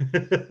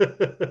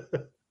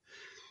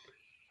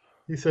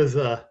 He says,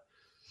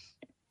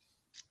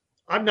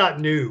 I'm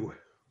not new.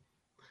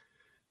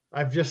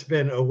 I've just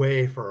been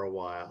away for a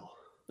while.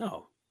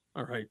 Oh,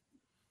 all right.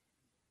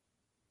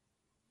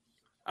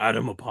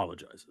 Adam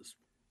apologizes.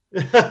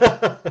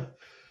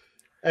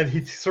 And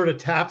he sort of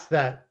taps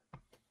that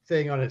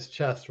thing on his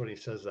chest when he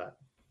says that.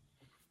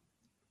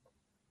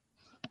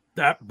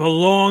 That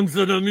belongs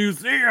in a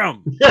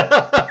museum.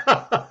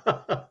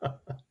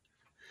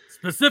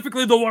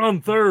 Specifically the one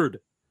on 3rd.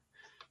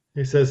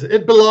 He says,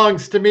 it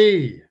belongs to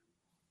me.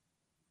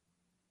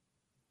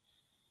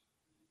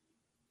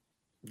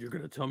 You're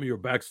going to tell me your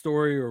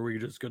backstory, or are we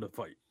just going to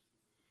fight?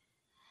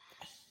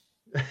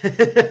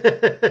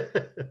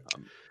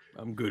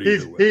 I'm good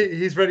either way.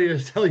 He's ready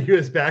to tell you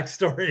his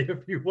backstory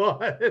if you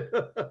want.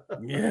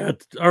 Yeah.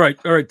 All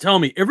right. Tell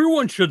me.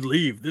 Everyone should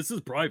leave. This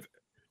is private.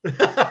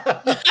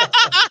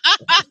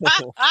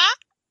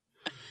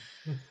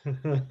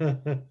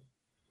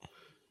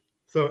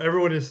 So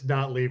everyone is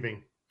not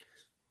leaving.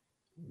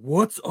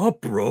 What's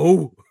up,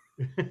 bro?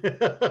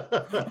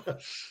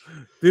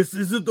 This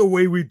isn't the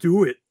way we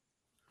do it.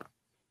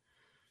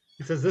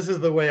 He says, this is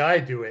the way I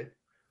do it.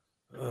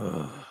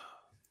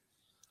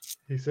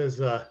 He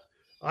says,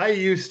 I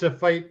used to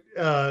fight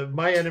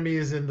my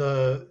enemies in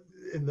the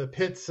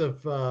pits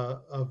of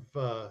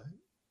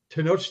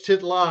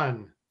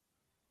Tenochtitlan.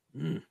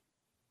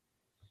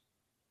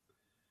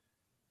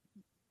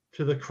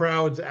 To the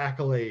crowd's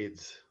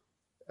accolades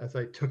as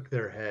I took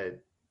their head.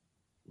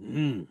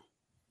 A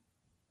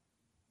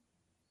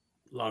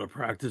lot of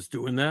practice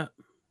doing that.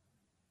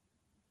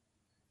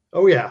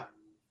 Oh yeah.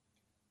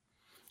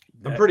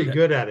 I'm pretty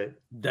good at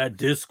it. That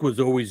disc was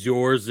always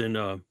yours in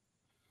the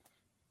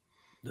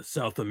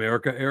South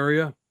America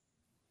area?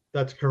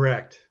 That's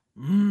correct.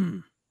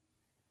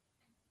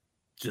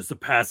 Just a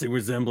passing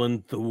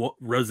resemblance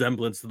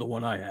to the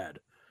one I had.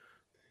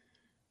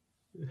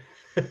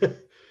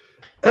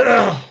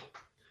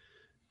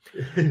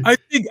 I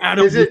think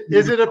Adam. Is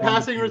it a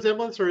passing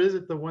resemblance, or is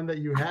it the one that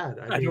you had?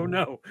 I don't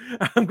know.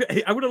 I'm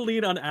going to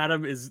lean on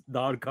Adam is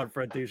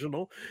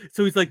non-confrontational.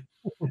 So he's like,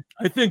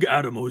 I think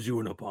Adam owes you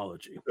an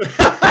apology.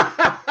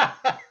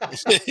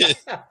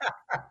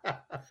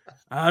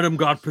 Adam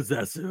got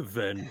possessive,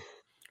 and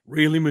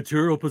really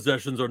material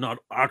possessions are not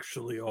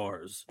actually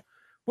ours.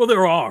 Well,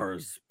 they're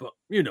ours, but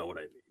you know what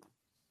I mean.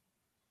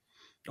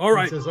 All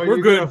right, says, are we're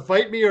you good. Gonna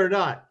fight me or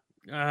not?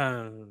 No,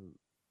 I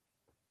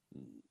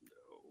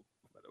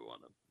don't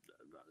want to.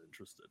 I'm not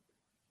interested.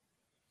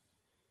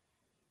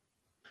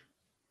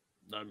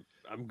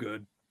 I'm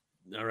good.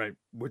 All right.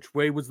 Which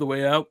way was the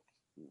way out?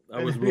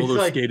 I was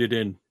roller skated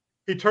in.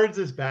 He turns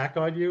his back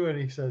on you and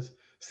he says,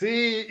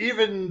 "See,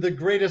 even the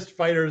greatest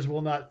fighters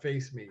will not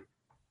face me."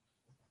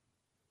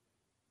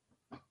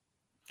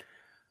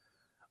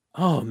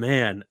 Oh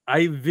man,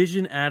 I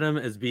vision Adam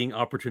as being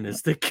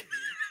opportunistic.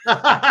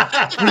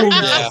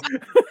 Yeah.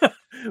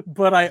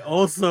 But I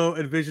also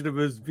envision him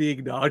as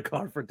being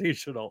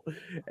non-confrontational.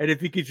 And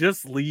if he could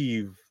just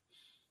leave.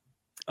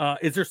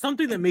 Is there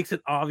something that makes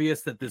it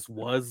obvious that this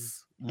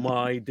was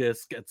my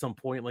disc at some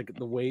point? Like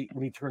the way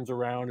when he turns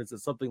around, is it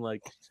something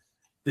like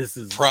this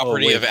is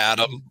property of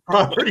Adam?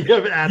 Property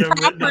of Adam.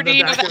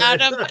 Property of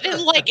Adam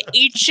in like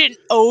ancient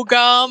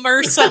Ogum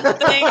or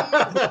something.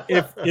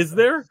 Is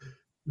there?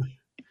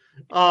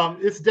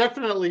 It's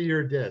definitely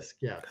your disc,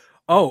 yes.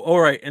 Oh, all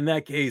right. In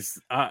that case,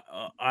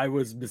 I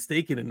was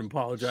mistaken in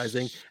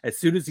apologizing. As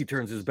soon as he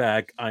turns his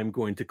back, I'm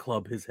going to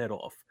club his head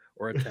off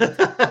or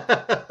attempt.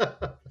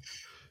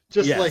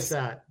 Just like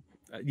that.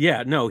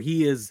 Yeah, no,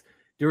 he is.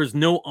 There is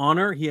no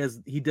honor. He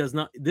does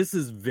not. This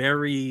is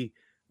very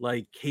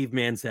like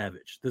caveman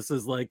savage. This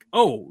is like,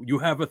 oh, you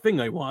have a thing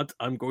I want.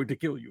 I'm going to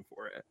kill you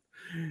for it.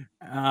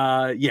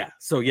 Yeah.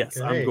 So yes,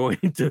 okay. I'm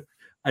going to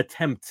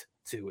attempt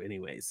to,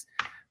 anyways.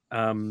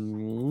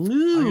 I'm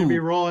gonna be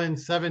rolling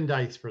 7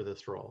 dice for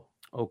this roll.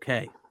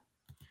 Okay.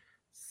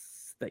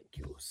 Thank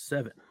you.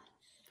 7.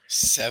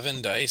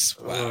 7 dice.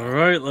 Wow. All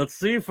right, let's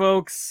see,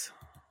 folks.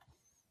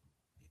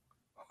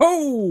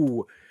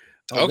 Oh,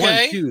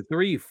 okay. 1, 2,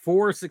 3,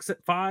 4, 6,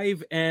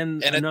 5,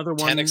 and another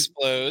 10 one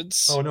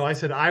explodes. Oh no, I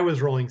said I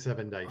was rolling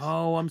 7 dice.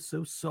 Oh, I'm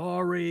so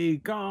sorry.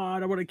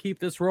 God, I want to keep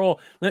this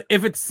roll.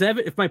 If it's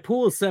 7, if my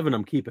pool is 7,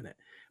 I'm keeping it.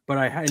 But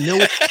I know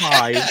it's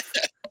 5.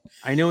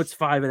 I know it's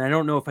 5, and I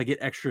don't know if I get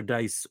extra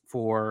dice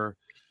for.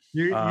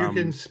 You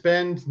can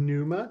spend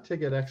Numa to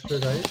get extra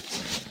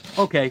dice.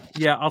 Okay,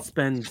 yeah, I'll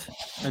spend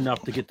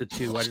enough to get the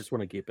 2. I just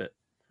want to keep it.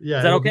 Yeah,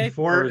 is that okay?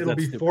 It'll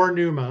be 4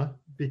 Numa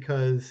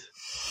because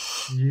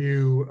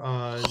you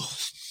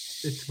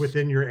it's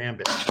within your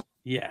ambit.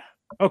 Yeah.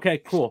 Okay,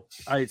 cool.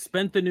 I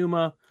spent the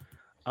Numa.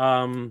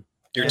 Your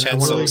 10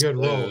 really good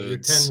roll. Your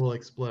 10 will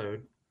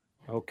explode.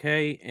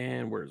 Okay,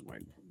 and where's my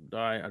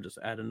die? I'll just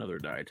add another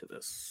die to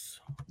this.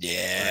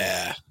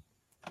 Yeah.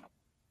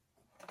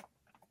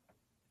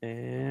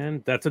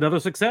 And that's another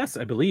success,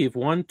 I believe.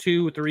 1,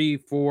 2, 3,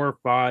 4,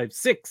 5,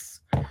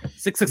 6.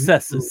 6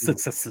 successes.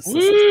 Successes.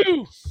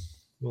 Woo!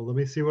 Well, let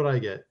me see what I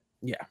get.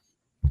 Yeah.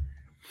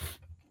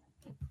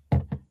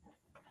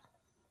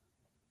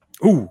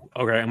 Ooh,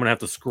 okay. I'm gonna have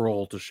to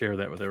scroll to share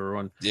that with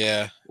everyone.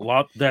 Yeah.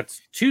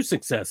 That's 2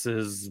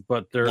 successes,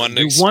 but there one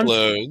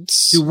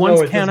explodes. Do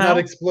ones count out? Not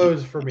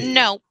explodes for me.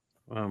 No.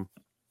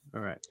 All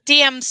right.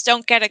 DMs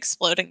don't get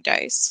exploding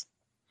dice.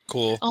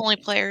 Cool. Only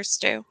players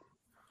do.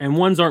 And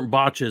ones aren't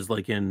botches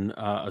like in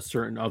a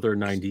certain other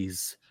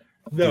 90s.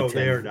 No, D10.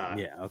 they are not.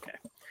 Yeah. Okay.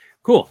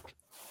 Cool.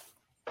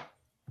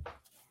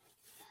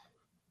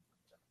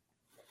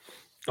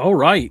 All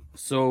right.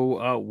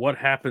 So, what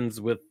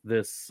happens with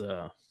this?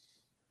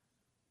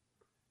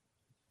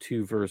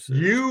 2 verses.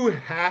 You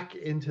hack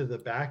into the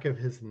back of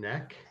his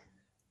neck.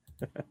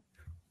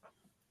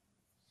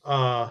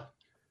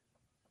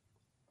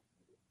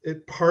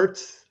 It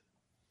parts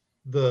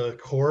the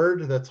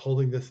cord that's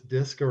holding this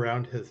disc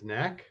around his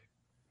neck,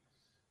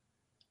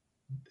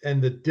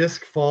 and the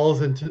disc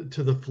falls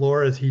into the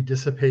floor as he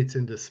dissipates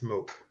into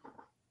smoke.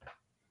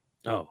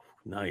 Oh,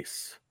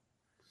 nice.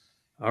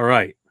 All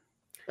right.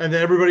 And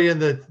then everybody in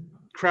the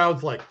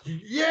crowd's like,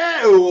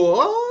 yeah.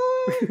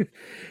 What?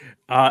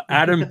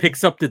 Adam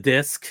picks up the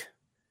disc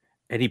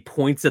and he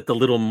points at the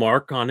little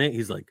mark on it.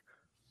 He's like,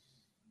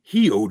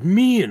 he owed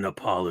me an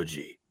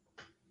apology.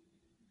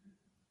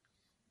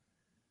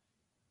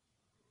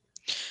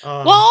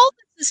 While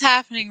this is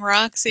happening,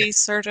 Roxy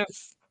sort of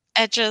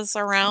edges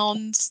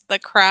around the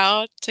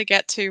crowd to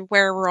get to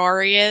where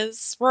Rory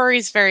is.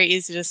 Rory's very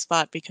easy to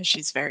spot because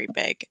she's very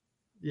big.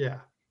 Yeah.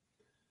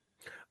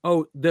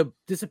 Oh, the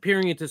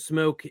disappearing into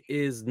smoke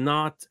is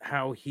not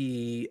how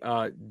he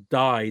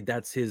died.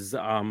 That's his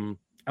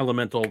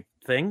elemental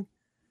thing,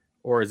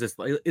 or is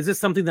this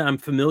something that I'm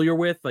familiar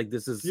with? Like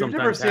this is you've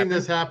never seen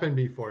this happen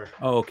before.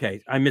 Oh,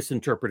 okay, I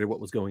misinterpreted what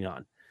was going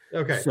on.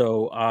 Okay,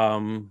 so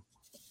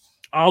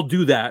I'll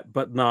do that,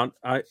 but not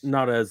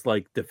as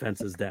like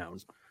defenses down.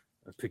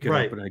 I pick it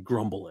up and I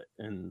grumble it,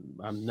 and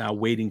I'm now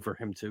waiting for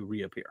him to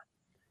reappear.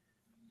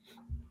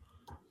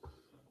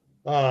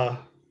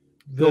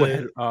 Go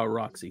ahead,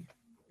 Roxy.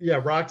 Yeah,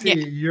 Roxy,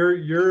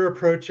 you're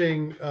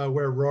approaching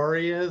where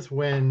Rory is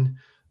when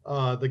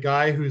the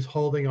guy who's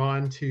holding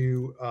on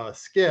to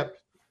Skip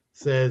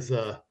says,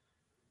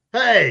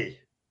 "Hey,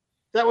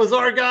 that was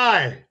our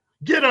guy.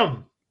 Get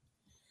him!"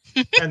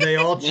 And they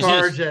all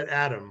charge at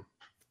Adam.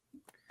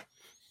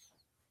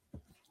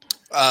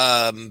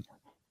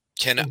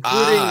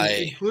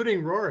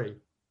 Including Rory?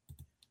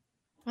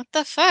 What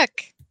the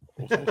fuck?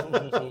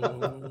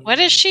 What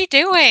is she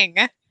doing?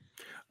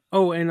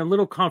 Oh, and a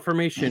little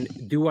confirmation.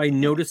 Do I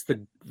notice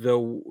the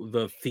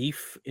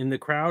thief in the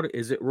crowd?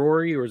 Is it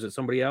Rory or is it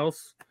somebody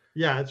else?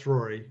 Yeah, it's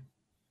Rory.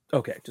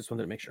 Okay, just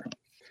wanted to make sure.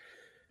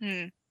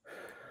 I'm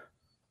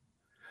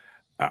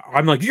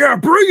like, yeah,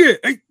 bring it.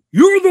 Hey,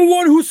 you're the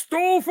one who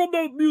stole from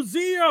the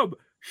museum.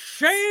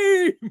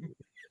 Shame.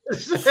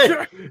 As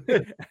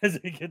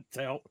they get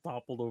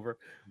toppled over.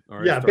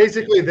 Yeah,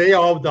 basically they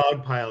all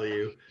dogpile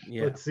you.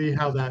 Yeah. Let's see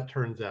how that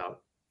turns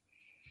out.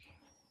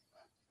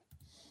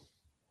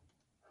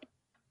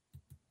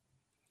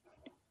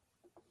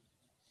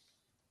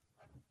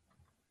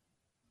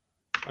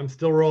 I'm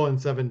still rolling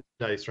 7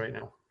 dice right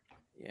now.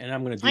 And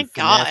I'm going to do My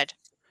finesse.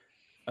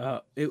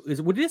 God.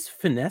 Would this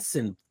finesse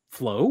and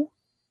flow?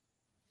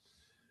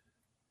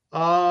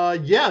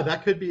 Yeah,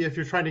 that could be if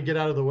you're trying to get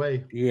out of the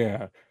way.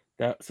 Yeah.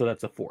 So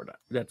that's a 4 die.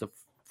 That's a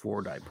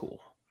 4 die pool.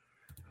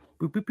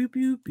 Boop, boop, boop,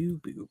 boop, boop,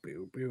 boop,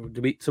 boop,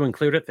 boop. Someone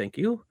cleared it. Thank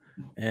you.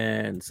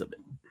 And submit.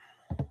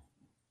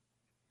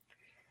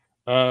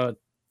 1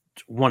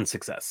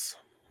 success.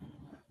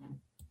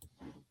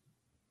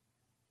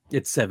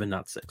 It's 7,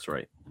 not 6,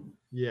 right?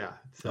 Yeah.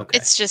 Okay.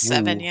 It's just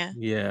 7, yeah.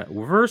 Yeah.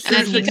 Versus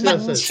and he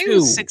got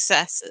 2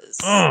 successes.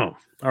 Oh,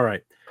 all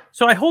right.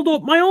 So I hold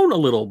up my own a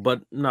little,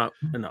 but not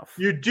enough.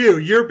 You do.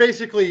 You're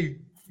basically,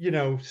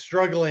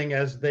 struggling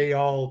as they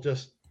all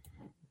just.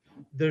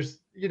 There's,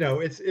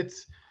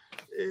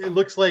 it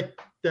looks like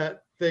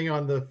that thing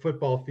on the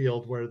football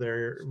field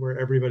where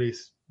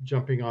everybody's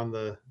jumping on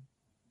the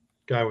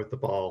guy with the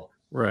ball.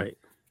 Right.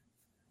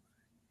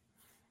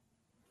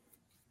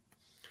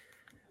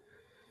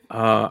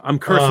 I'm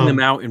cursing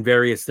them out in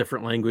various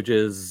different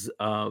languages.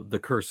 The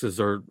curses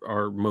are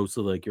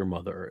mostly like your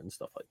mother and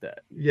stuff like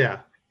that. Yeah.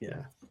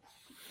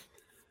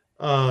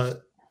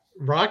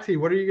 Roxy,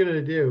 what are you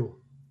gonna do?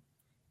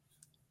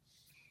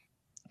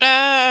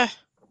 I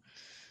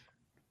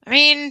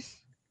mean,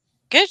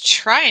 gonna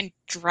try and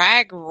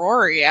drag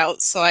Rory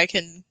out so I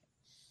can,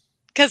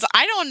 because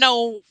I don't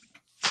know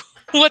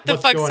what the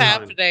fuck's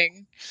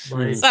happening.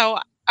 Right. So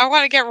I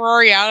want to get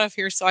Rory out of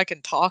here so I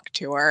can talk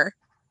to her.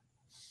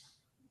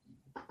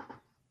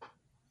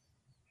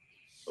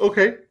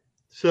 Okay,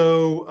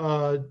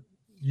 so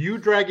you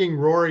dragging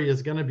Rory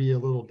is going to be a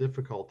little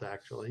difficult,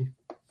 actually.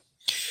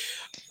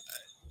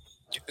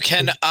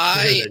 Can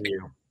I?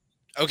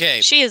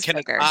 Okay, she is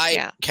bigger.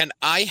 Can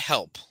I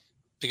help?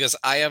 Because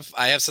I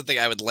have something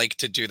I would like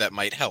to do that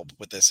might help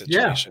with this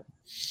situation.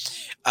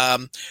 Yeah.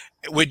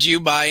 Would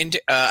you mind?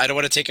 I don't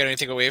want to take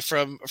anything away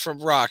from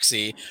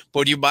Roxy, but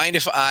would you mind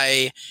if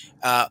I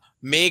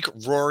make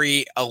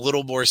Rory a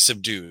little more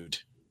subdued?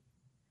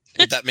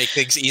 Would that make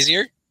things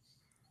easier?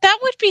 That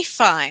would be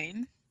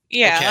fine.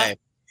 Yeah. Okay.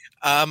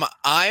 I'm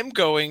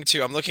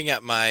looking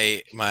at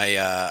my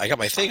I got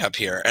my thing up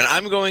here, and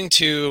I'm going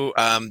to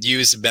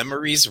use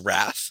Memory's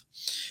Wrath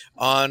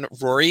on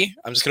Rory.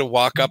 I'm just going to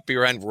walk up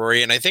behind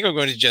Rory, and I think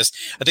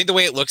the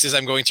way it looks is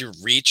I'm going to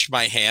reach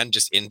my hand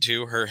just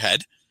into her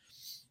head.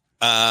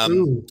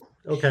 Ooh,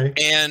 okay.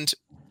 And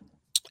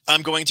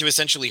I'm going to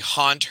essentially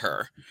haunt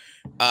her.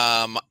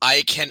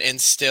 I can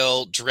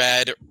instill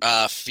dread,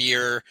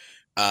 fear,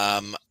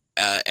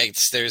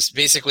 there's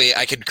basically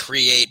I can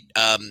create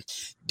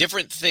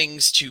different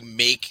things to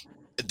make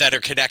that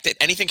are connected.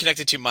 Anything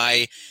connected to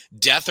my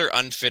death or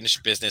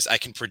unfinished business, I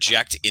can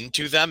project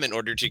into them in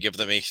order to give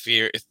them a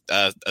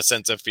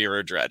sense of fear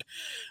or dread.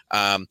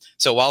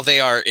 So while they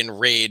are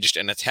enraged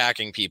and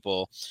attacking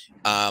people,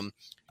 I'm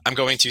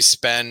going to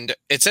spend.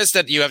 It says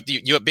that you have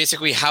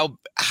basically how.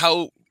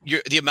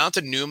 The amount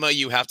of pneuma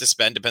you have to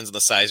spend depends on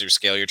the size or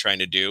scale you're trying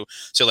to do.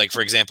 So, like,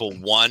 for example,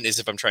 1 is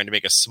if I'm trying to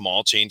make a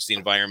small change to the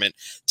environment.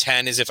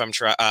 10 is if I'm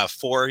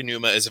 4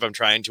 pneuma is if I'm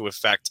trying to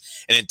affect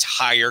an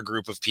entire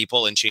group of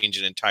people and change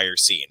an entire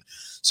scene.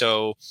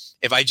 So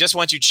if I just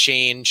want to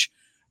change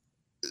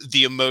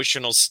the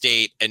emotional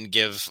state and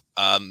give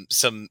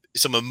some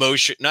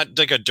emotion, not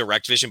like a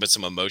direct vision, but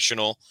some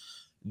emotional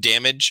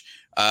damage,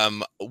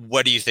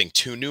 what do you think?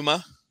 2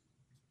 pneuma?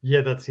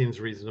 Yeah, that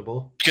seems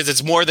reasonable. Because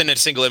it's more than a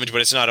single image,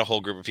 but it's not a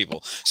whole group of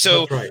people.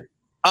 So, that's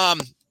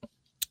right.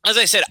 As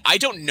I said, I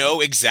don't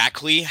know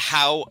exactly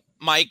how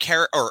my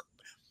character,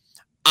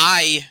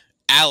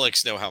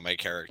 Alex, know how my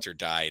character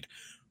died.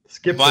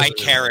 Skip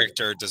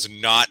does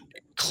not.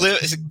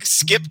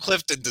 Skip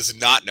Clifton does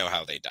not know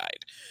how they died.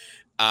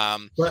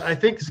 But I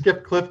think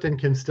Skip Clifton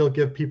can still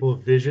give people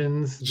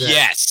visions.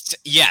 Yes.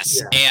 Yeah.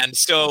 And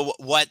so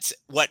what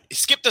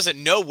Skip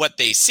doesn't know what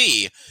they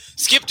see.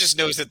 Skip just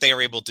knows that they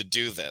are able to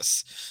do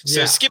this.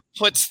 So Skip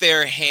puts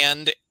their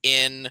hand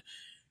in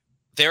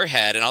their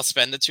head, and I'll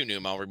spend the 2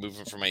 pneuma. I'll remove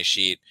them from my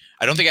sheet.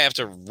 I don't think I have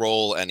to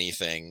roll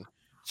anything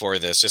for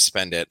this. Just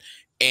spend it.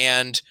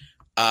 And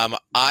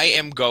I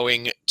am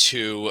going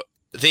to.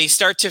 They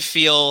start to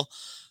feel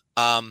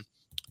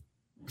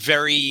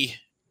very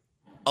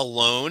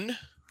alone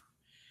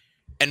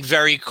and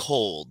very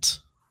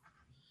cold,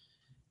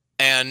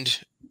 and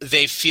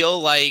they feel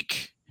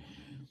like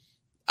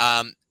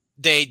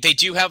they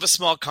do have a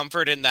small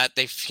comfort in that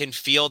they can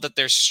feel that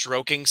they're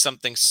stroking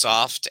something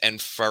soft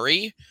and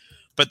furry,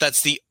 but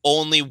that's the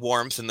only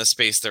warmth in the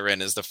space they're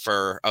in is the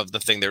fur of the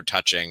thing they're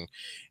touching,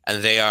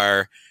 and they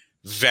are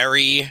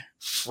very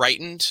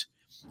frightened,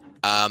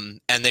 and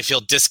they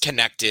feel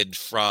disconnected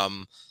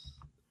from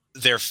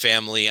their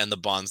family and the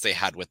bonds they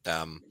had with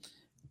them,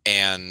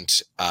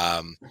 and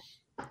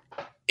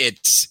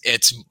it's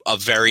a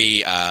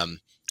very emotionally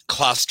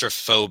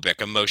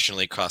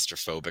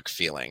claustrophobic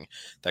feeling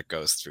that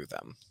goes through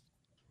them.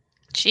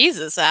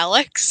 Jesus,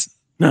 Alex.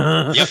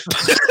 Yep. You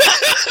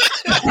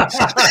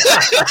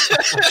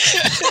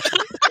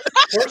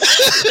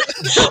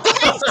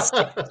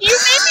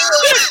made me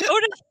want to go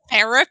to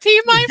therapy,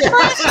 my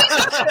friend.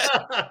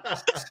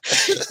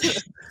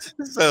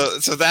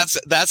 So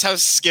that's how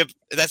Skip.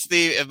 That's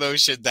the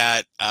emotion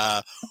that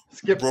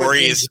Skip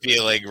Rory is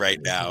feeling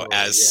right now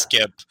as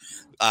Skip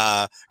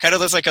kind of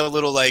looks like a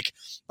little like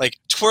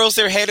twirls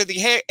their hand in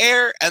the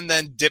air and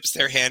then dips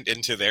their hand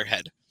into their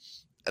head,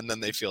 and then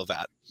they feel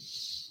that.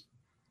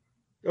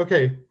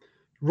 Okay,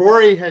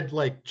 Rory had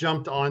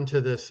jumped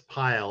onto this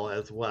pile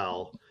as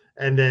well,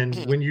 and then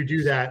when you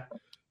do that,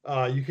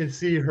 you can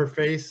see her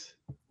face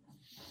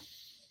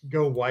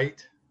go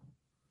white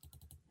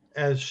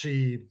as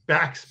she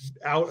backs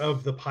out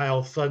of the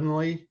pile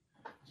suddenly,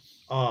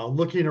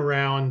 looking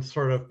around,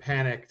 sort of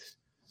panicked,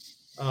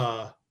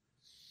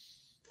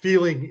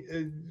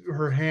 feeling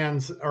her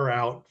hands are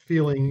out,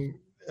 feeling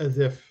as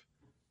if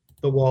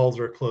the walls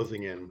are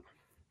closing in,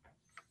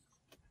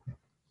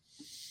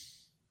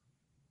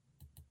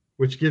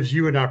 which gives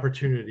you an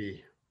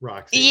opportunity,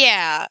 Roxy.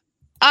 Yeah,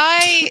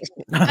 fuck.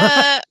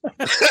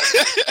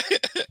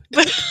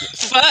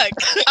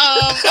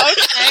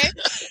 Okay.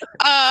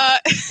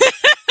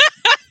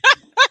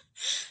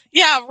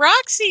 Yeah,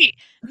 Roxy,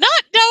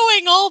 not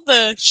knowing all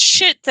the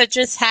shit that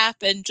just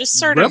happened, just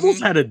sort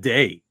Rebels of. had a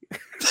day.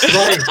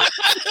 Right.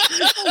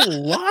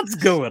 Lots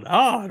going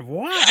on.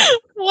 Wow.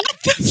 What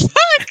the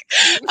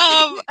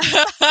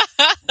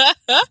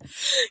fuck?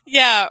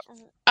 Yeah.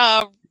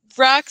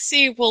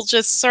 Roxy will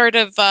just sort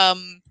of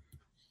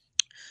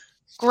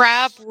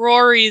grab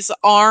Rory's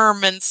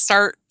arm and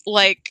start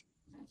not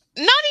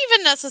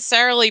even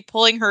necessarily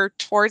pulling her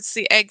towards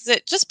the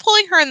exit, just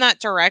pulling her in that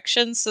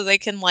direction so they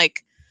can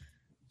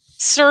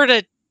sort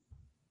of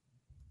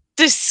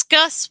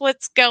discuss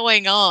what's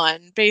going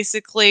on.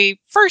 Basically,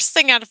 first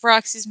thing out of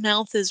Roxy's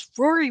mouth is,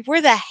 Rory,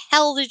 where the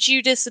hell did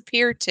you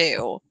disappear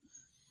to?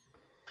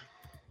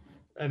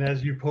 And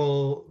as you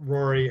pull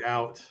Rory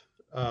out,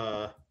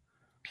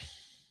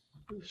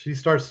 she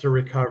starts to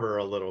recover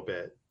a little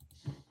bit.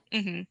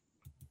 Mm-hmm.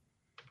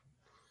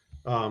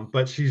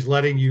 But she's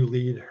letting you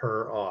lead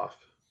her off.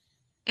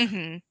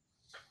 Mm-hmm.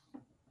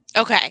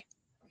 Okay.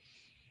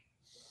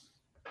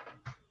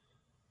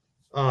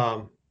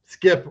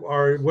 Skip,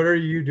 what are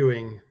you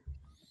doing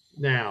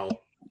now?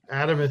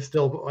 Adam is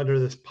still under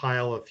this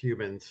pile of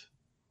humans.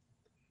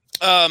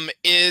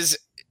 Is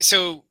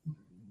there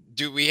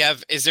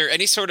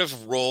any sort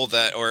of role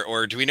that,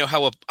 or do we know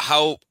how's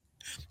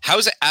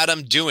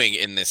Adam doing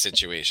in this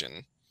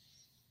situation?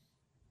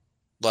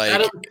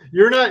 Adam,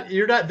 they're not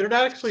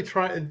actually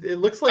trying. It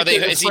looks like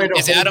they're trying to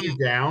hold Adam, you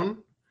down.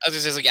 I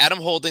was gonna say, Adam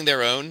holding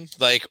their own,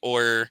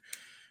 or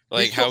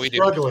He's how we do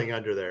struggling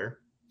under there.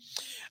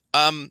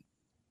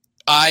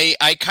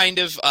 I kind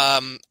of I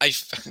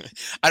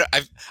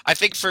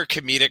think for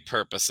comedic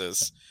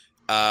purposes,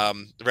 I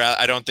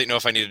don't know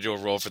if I need to do a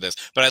roll for this,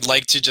 but I'd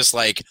like to just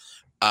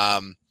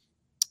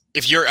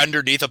if you're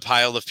underneath a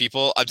pile of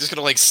people, I'm just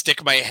gonna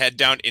stick my head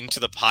down into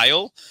the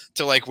pile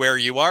to where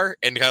you are,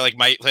 and kind of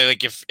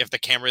if the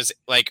camera's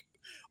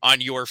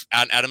on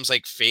Adam's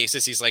face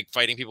as he's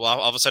fighting people off,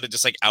 all of a sudden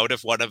just out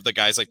of one of the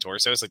guys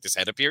torsos, this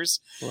head appears.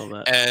 Love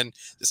that. And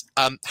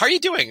how are you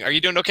doing? Are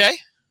you doing okay?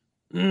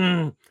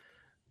 Been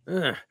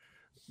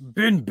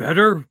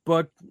better,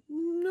 but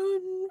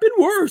been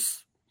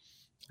worse.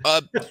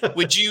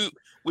 Would you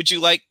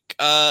like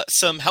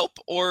some help,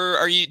 or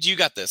do you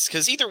got this?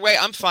 Because either way,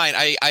 I'm fine.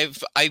 I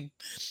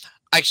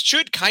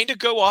should kind of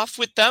go off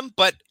with them,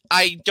 but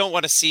I don't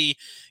want to see.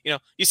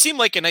 You seem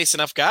like a nice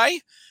enough guy.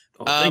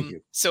 Oh, thank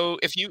you. So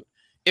if you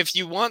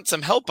want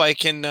some help, I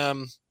can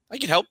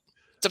help.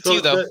 It's up to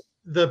you, though.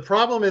 The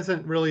problem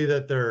isn't really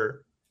that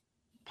they're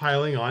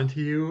piling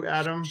onto you,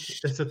 Adam.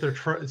 It's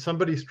that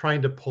somebody's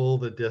trying to pull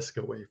the disc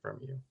away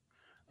from you.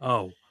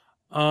 Oh,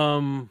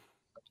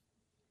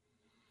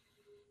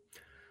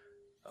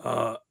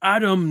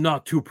 Adam,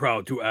 not too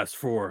proud to ask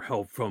for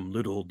help from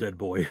little dead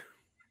boy.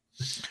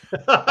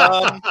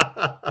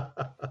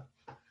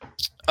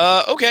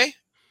 Okay.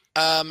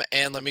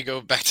 And let me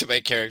go back to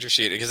my character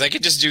sheet, because I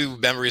could just do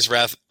Memory's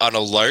Wrath on a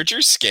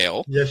larger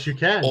scale. Yes, you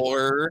can.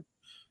 Or,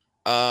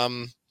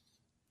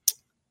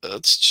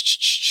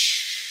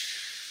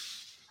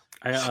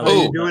 How are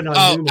you doing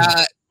on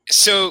Numa?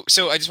 So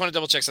I just want to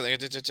double check something.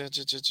 Let's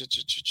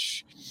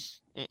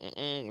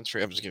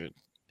try. I'm just giving.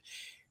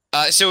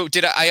 So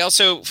did I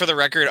also, for the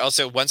record,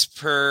 also once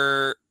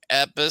per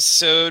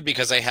episode,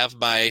 because I have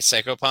my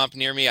Psychopomp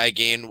near me, I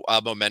gain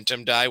a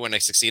momentum die when I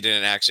succeed in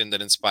an action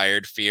that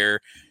inspired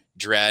fear,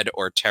 dread,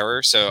 or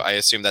terror. So I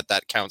assume that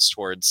counts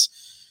towards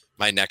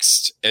my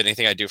next,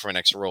 anything I do for my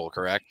next roll,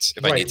 correct?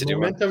 If I need to do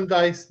momentum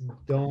dice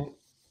don't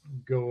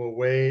go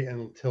away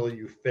until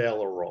you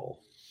fail a roll.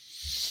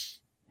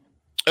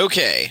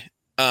 Okay.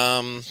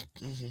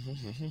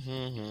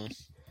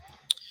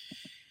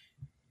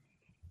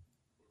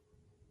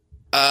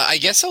 I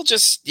guess I'll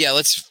just,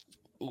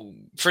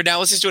 for now,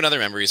 let's just do another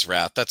Memories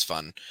Wrath. That's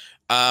fun.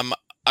 I'm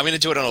going to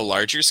do it on a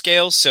larger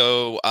scale.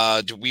 So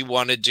do we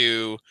want to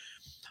do,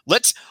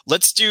 let's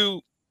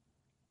do,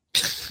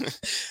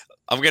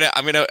 I'm going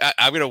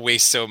to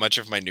waste so much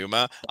of my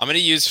Numa. I'm going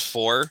to use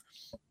 4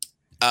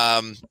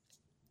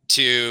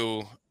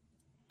 to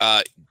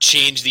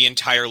change the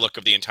entire look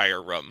of the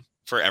entire room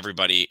for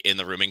everybody in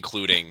the room,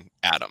 including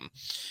Adam.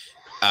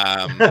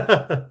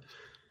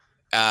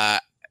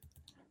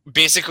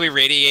 Basically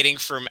radiating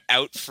from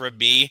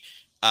me,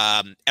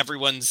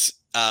 everyone's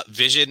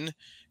vision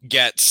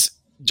gets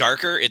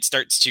darker. It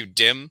starts to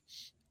dim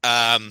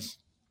to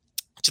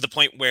the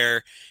point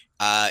where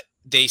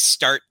they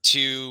start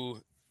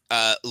to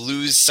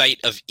lose sight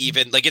of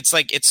even, like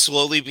it's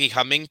slowly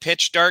becoming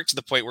pitch dark to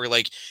the point where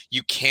like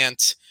you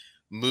can't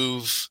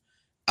move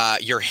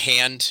your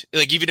hand,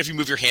 like even if you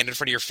move your hand in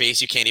front of your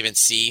face, you can't even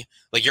see,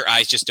 like your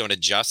eyes just don't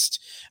adjust.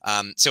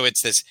 So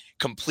it's this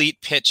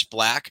complete pitch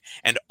black,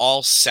 and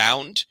all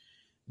sound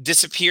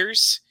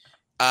disappears.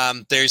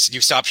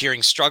 You stop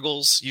hearing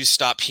struggles, you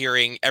stop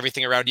hearing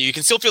everything around you. You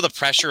can still feel the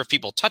pressure of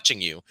people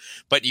touching you,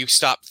 but you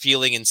stop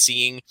feeling and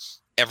seeing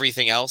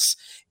everything else.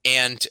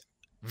 And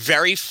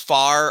very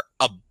far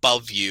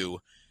above you,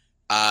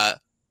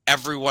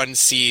 everyone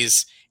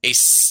sees a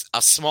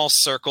small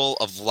circle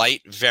of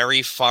light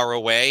very far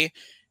away,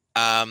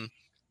 and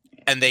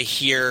they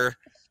hear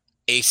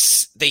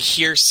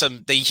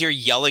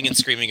yelling and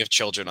screaming of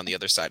children on the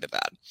other side of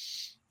that.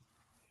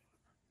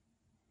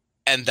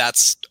 And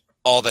that's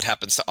all that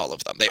happens to all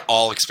of them. They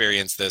all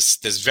experience this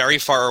very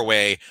far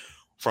away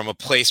from a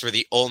place where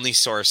the only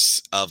source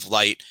of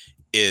light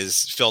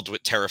is filled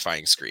with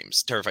terrified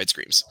screams.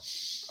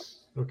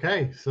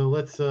 Okay, so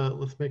let's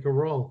make a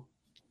roll.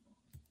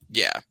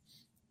 Yeah.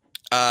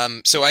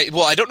 So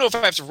I don't know if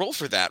I have to roll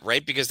for that,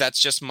 right? Because that's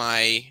just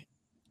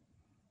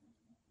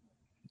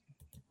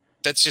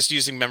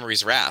using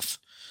Memories Wrath.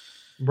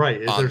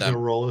 Right. There's no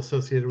roll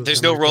associated with it.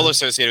 There's no roll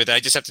associated with it. I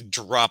just have to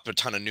drop a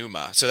ton of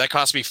Numa. So that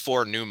cost me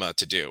 4 Numa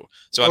to do.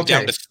 So I'm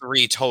down to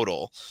 3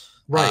 total.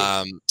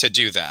 Right. To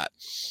do that.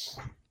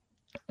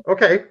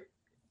 Okay.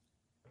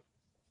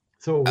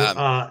 So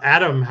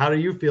Adam, how do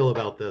you feel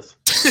about this?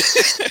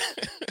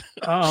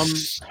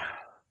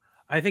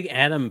 I think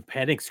Adam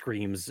panic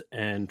screams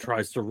and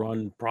tries to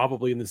run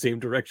probably in the same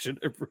direction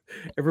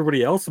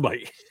everybody else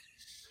might.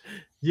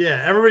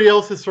 Yeah, everybody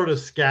else is sort of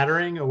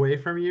scattering away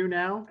from you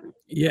now.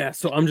 Yeah,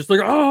 so I'm just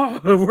like,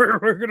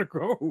 we're gonna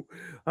go.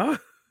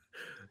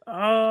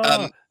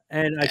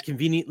 And I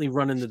conveniently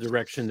run in the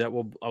direction that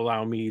will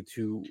allow me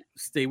to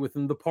stay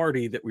within the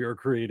party that we are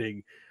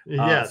creating.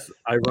 Yes,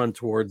 I run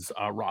towards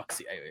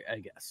Roxy, I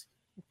guess.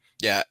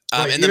 Yeah,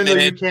 even though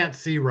you can't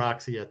see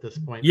Roxy at this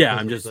point. Yeah,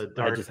 I just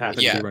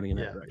happen to be running in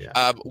that direction.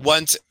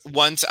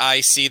 Once I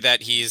see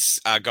that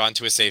he's gone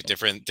to a safe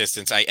different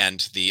distance, I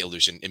end the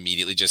illusion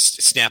immediately.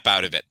 Just snap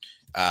out of it.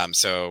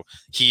 So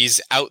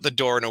he's out the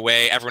door and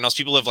away. Everyone else,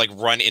 people have like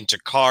run into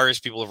cars.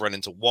 People have run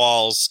into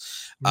walls.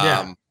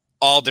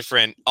 All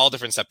different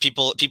stuff.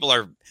 People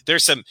are,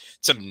 there's some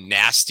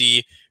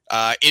nasty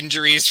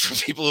injuries from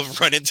people who've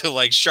run into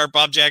like sharp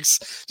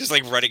objects, just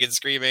like running and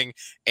screaming.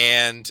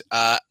 And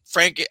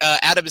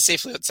Adam is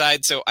safely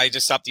outside, so I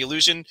just stop the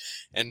illusion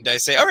and I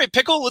say, "All right,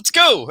 Pickle, let's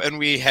go!" And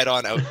we head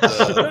on out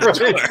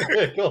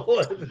the door.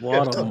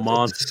 What a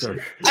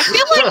monster! I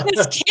feel like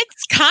this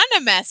kid's kind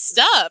of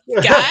messed up,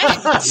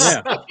 guys.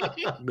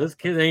 Yeah, this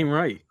kid ain't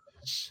right.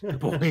 The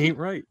boy ain't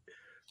right.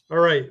 All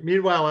right.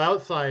 Meanwhile,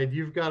 outside,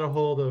 you've got a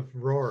hold of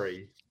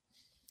Rory.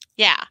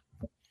 Yeah.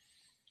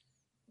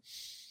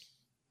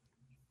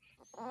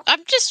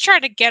 I'm just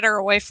trying to get her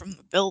away from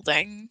the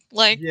building.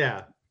 Like,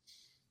 yeah.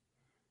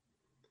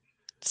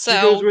 So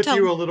she goes with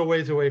you a little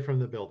ways away from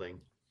the building.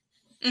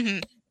 Mm-hmm.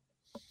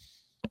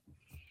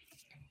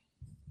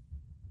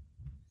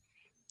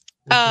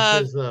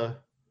 Says,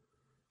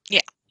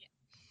 yeah.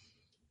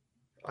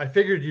 I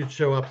figured you'd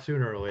show up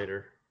sooner or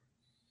later.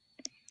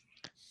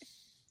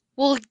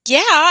 Well,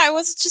 yeah, I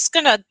was just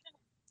gonna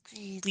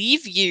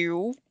leave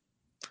you.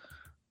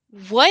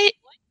 What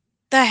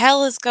the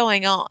hell is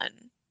going on?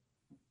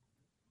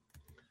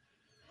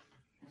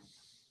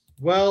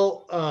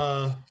 Well,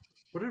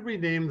 what did we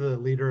name the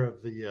leader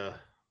of the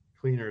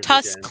cleaners?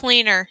 Tusk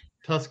Cleaner.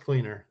 Tusk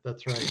Cleaner.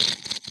 That's right.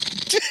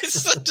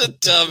 It's such a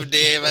dumb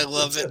name. I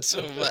love it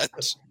so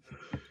much.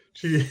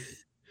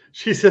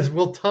 She says,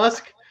 "Well,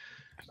 Tusk,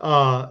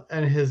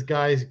 and his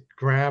guys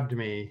grabbed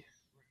me,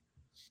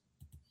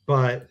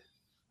 but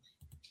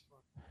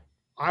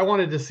I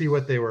wanted to see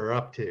what they were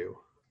up to.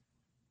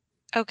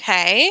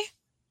 Okay.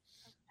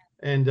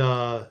 And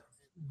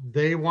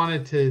they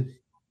wanted to.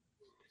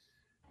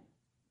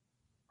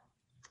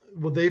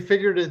 Well, they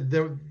figured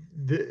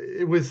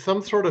it was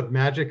some sort of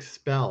magic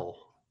spell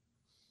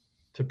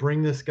to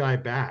bring this guy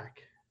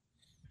back.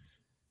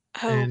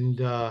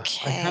 And I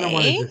kind of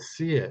wanted to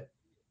see it.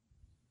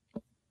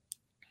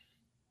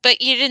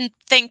 But you didn't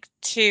think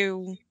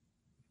to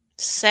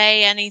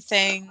say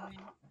anything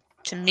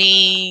to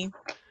me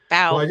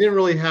about... Well, I didn't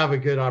really have a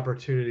good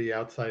opportunity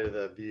outside of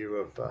the view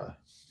of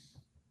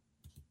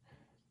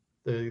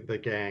the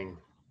gang.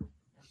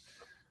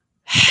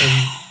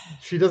 And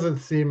she doesn't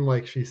seem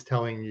like she's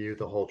telling you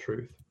the whole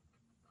truth.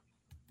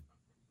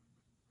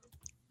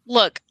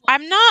 Look,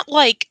 I'm not,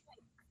 like,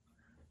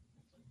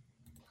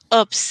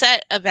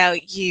 upset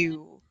about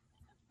you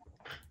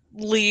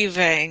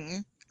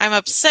leaving. I'm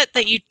upset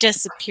that you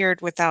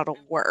disappeared without a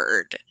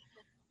word.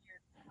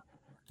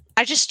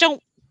 I just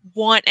don't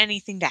want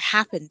anything to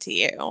happen to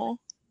you.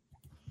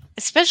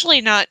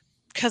 Especially not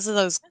because of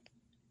those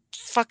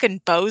fucking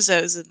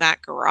bozos in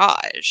that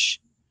garage.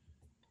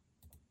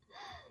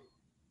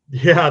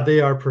 Yeah,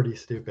 they are pretty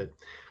stupid.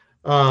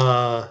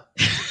 Can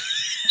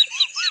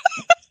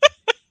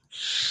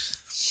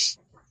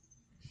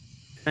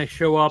I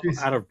show up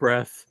out of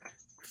breath,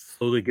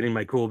 slowly getting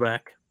my cool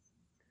back?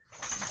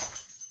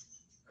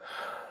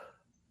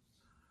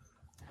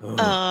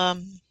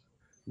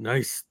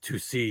 Nice to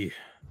see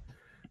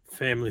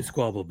family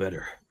squabble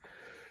better.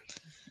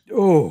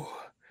 Oh,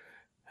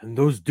 and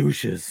those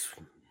douches,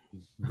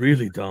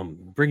 really dumb.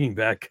 Bringing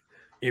back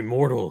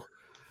Immortal.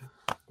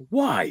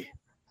 Why?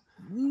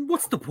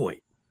 What's the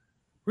point?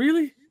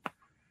 Really?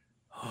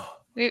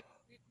 We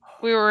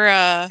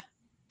were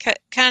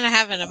kind of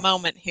having a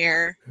moment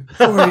here.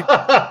 Sorry.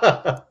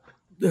 Out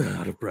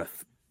of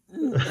breath.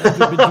 I've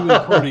been doing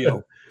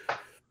cardio.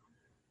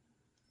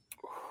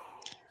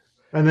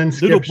 And then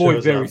Skip little boy,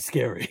 shows very up.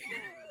 Scary.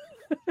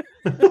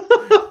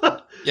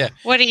 Yeah.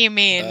 What do you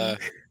mean?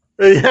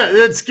 Yeah,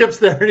 then Skip's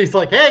there and he's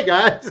like, "Hey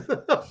guys."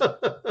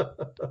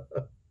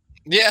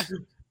 Yeah.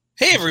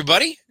 Hey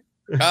everybody.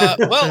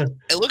 Well,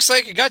 it looks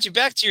like I got you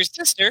back to your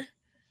sister.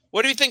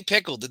 What do you think,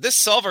 Pickle? Did this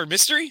solve our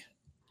mystery?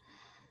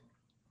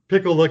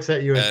 Pickle looks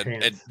at you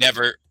and It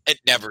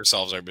never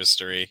solves our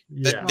mystery.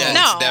 Yeah.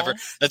 No. Never.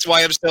 That's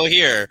why I'm still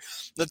here.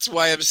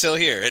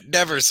 It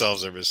never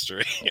solves our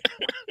mystery.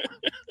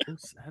 I'm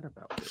sad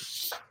about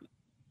this.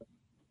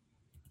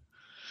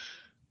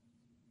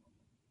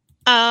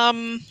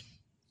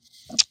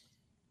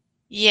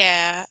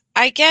 Yeah,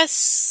 I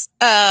guess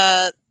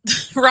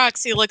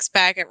Roxy looks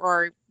back at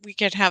Rory. We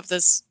could have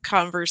this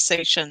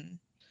conversation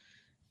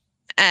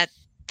at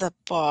the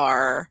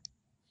bar.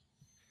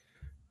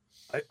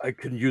 I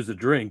could use a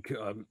drink.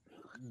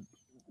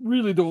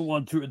 Really don't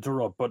want to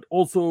interrupt, but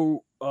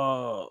also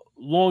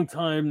long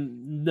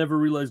time never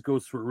realized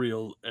ghosts were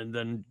real, and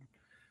then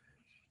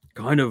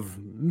kind of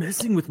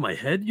messing with my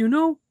head, you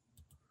know?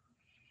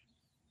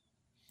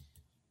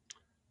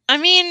 I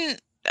mean,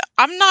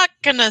 I'm not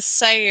gonna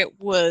say it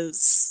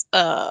was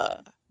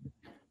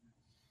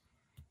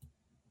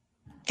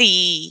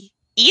the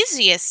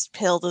easiest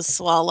pill to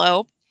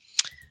swallow,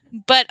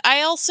 but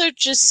I also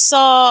just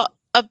saw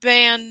a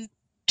band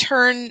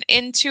turn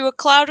into a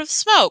cloud of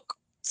smoke.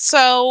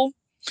 So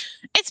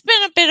it's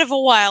been a bit of a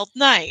wild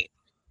night.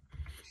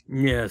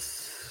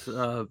 Yes,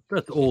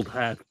 that's old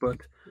hat, but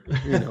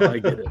you know, I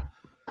get it.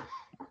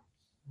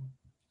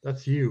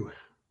 That's you.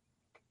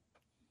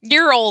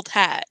 Your old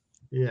hat.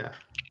 Yeah.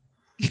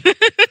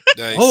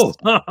 Nice.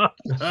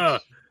 Oh,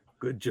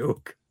 good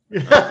joke.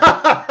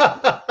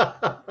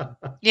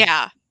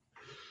 Yeah.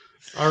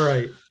 All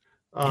right.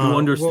 You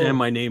understand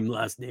my name,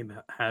 last name,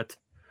 hat.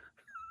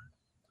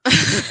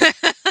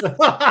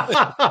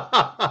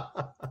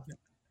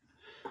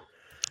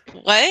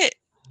 What?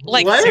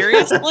 Like, What?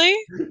 seriously?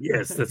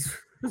 Yes,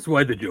 that's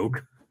why the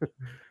joke.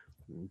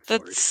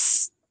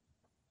 That's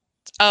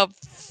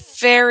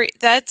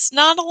that's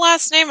not a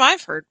last name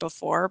I've heard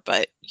before,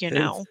 but you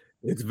know.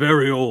 It's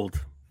very old.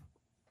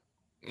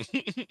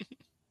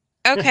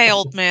 Okay,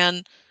 old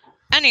man.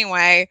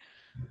 Anyway,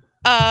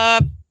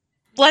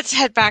 let's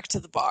head back to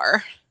the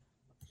bar.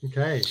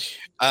 Okay.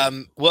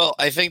 Well,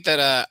 I think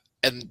that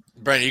and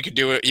Brennan, you could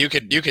do it. You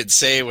could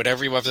say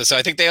whatever you want to. So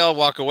I think they all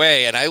walk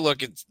away, and I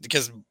look at,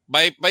 because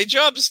my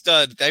job's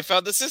done. I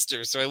found the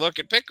sister, so I look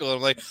at Pickle. And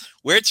I'm like,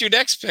 where to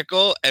next,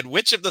 Pickle? And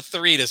which of the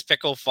three does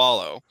Pickle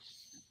follow?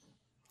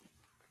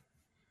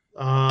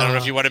 I don't know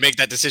if you want to make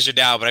that decision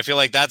now, but I feel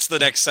like that's the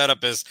next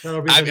setup. Is if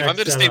I'm going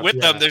to stay with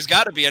them, there's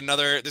got to be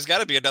another. There's got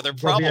to be another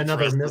problem.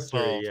 Another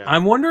mystery. Yeah. I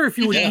wonder if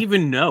you would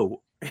even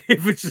know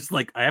if it's just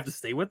like I have to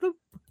stay with them.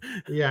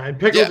 Yeah, and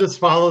Pickle just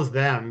follows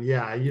them.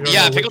 Yeah, you don't.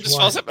 Yeah, know Pickle which just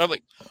one. follows up. And I'm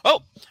like, oh,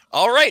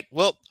 all right.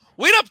 Well,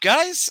 wait up,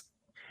 guys.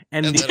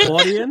 And the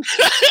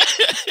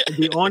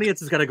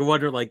audience is got to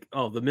wonder, like,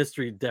 oh, the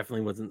mystery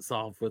definitely wasn't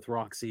solved with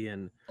Roxy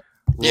and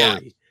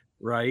Rory,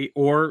 right?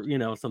 Or, you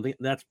know, something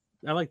that's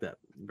I like that.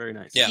 Very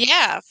nice. Yeah.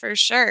 Yeah, for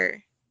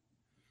sure.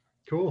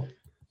 Cool.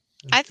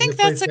 I think Good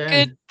place that's a to good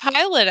end.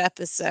 pilot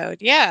episode.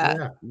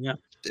 Yeah. Yeah.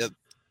 Yeah.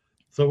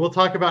 So we'll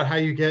talk about how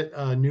you get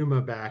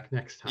Numa back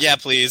next time. Yeah,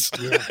 please.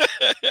 Yeah.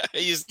 I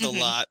used a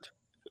lot.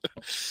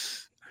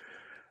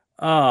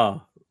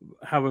 How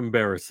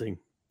embarrassing.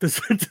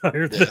 This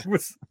entire thing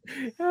was.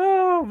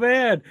 Oh,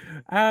 man.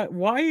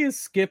 Why is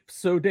Skip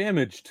so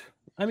damaged?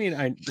 I mean,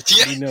 I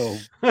know.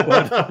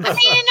 But... I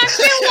mean, I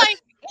feel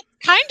like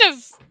it's kind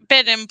of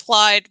been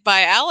implied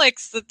by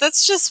Alex that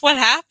that's just what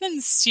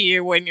happens to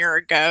you when you're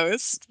a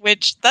ghost,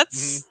 which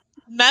that's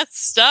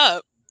messed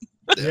up.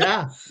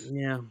 Yeah.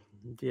 Yeah.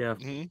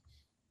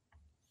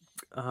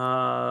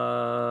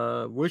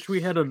 Mm-hmm. Wish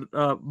we had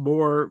a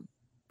more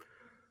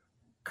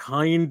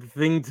kind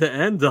thing to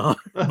end on.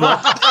 Hey,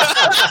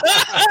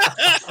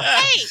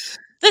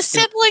 the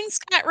siblings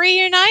got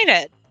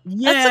reunited.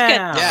 That's a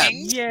good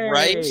thing. Yay.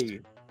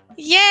 Right?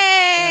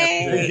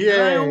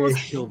 Yay! I almost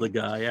killed a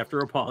guy after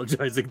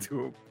apologizing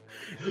to him.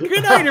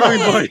 Good night,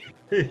 everybody.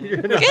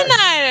 Good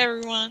night,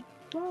 everyone.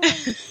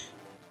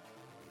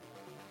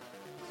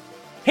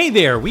 Hey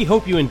there, we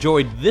hope you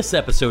enjoyed this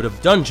episode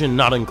of Dungeon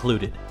Not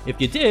Included. If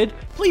you did,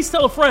 please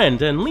tell a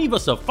friend and leave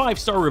us a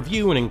 5-star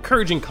review and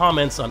encouraging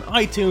comments on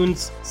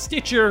iTunes,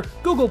 Stitcher,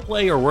 Google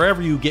Play, or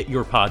wherever you get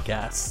your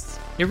podcasts.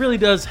 It really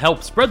does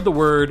help spread the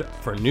word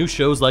for new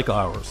shows like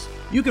ours.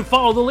 You can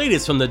follow the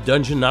latest from the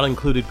Dungeon Not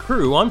Included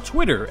crew on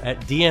Twitter at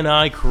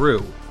DNI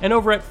Crew, and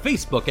over at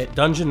Facebook at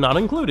Dungeon Not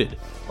Included,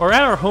 or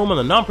at our home on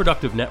the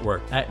Non-Productive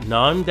Network at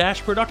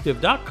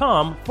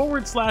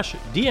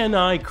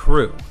non-productive.com/DNI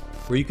Crew,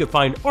 where you can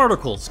find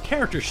articles,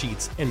 character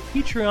sheets, and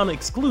Patreon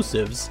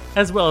exclusives,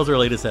 as well as our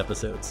latest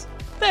episodes.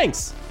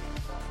 Thanks!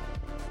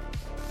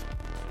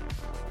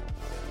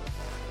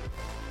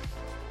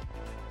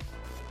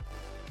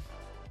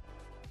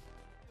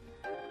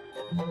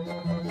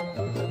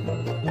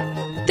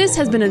 This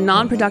has been a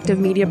non-productive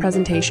media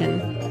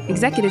presentation.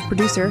 Executive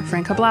producer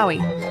Frank Hablawi.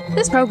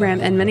 This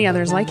program and many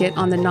others like it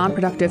on the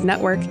Non-Productive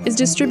Network is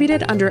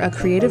distributed under a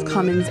Creative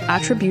Commons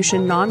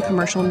Attribution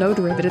Non-Commercial No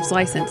Derivatives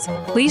license.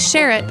 Please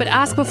share it, but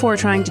ask before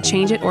trying to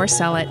change it or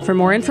sell it. For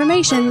more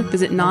information,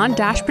 visit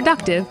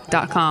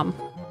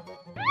non-productive.com.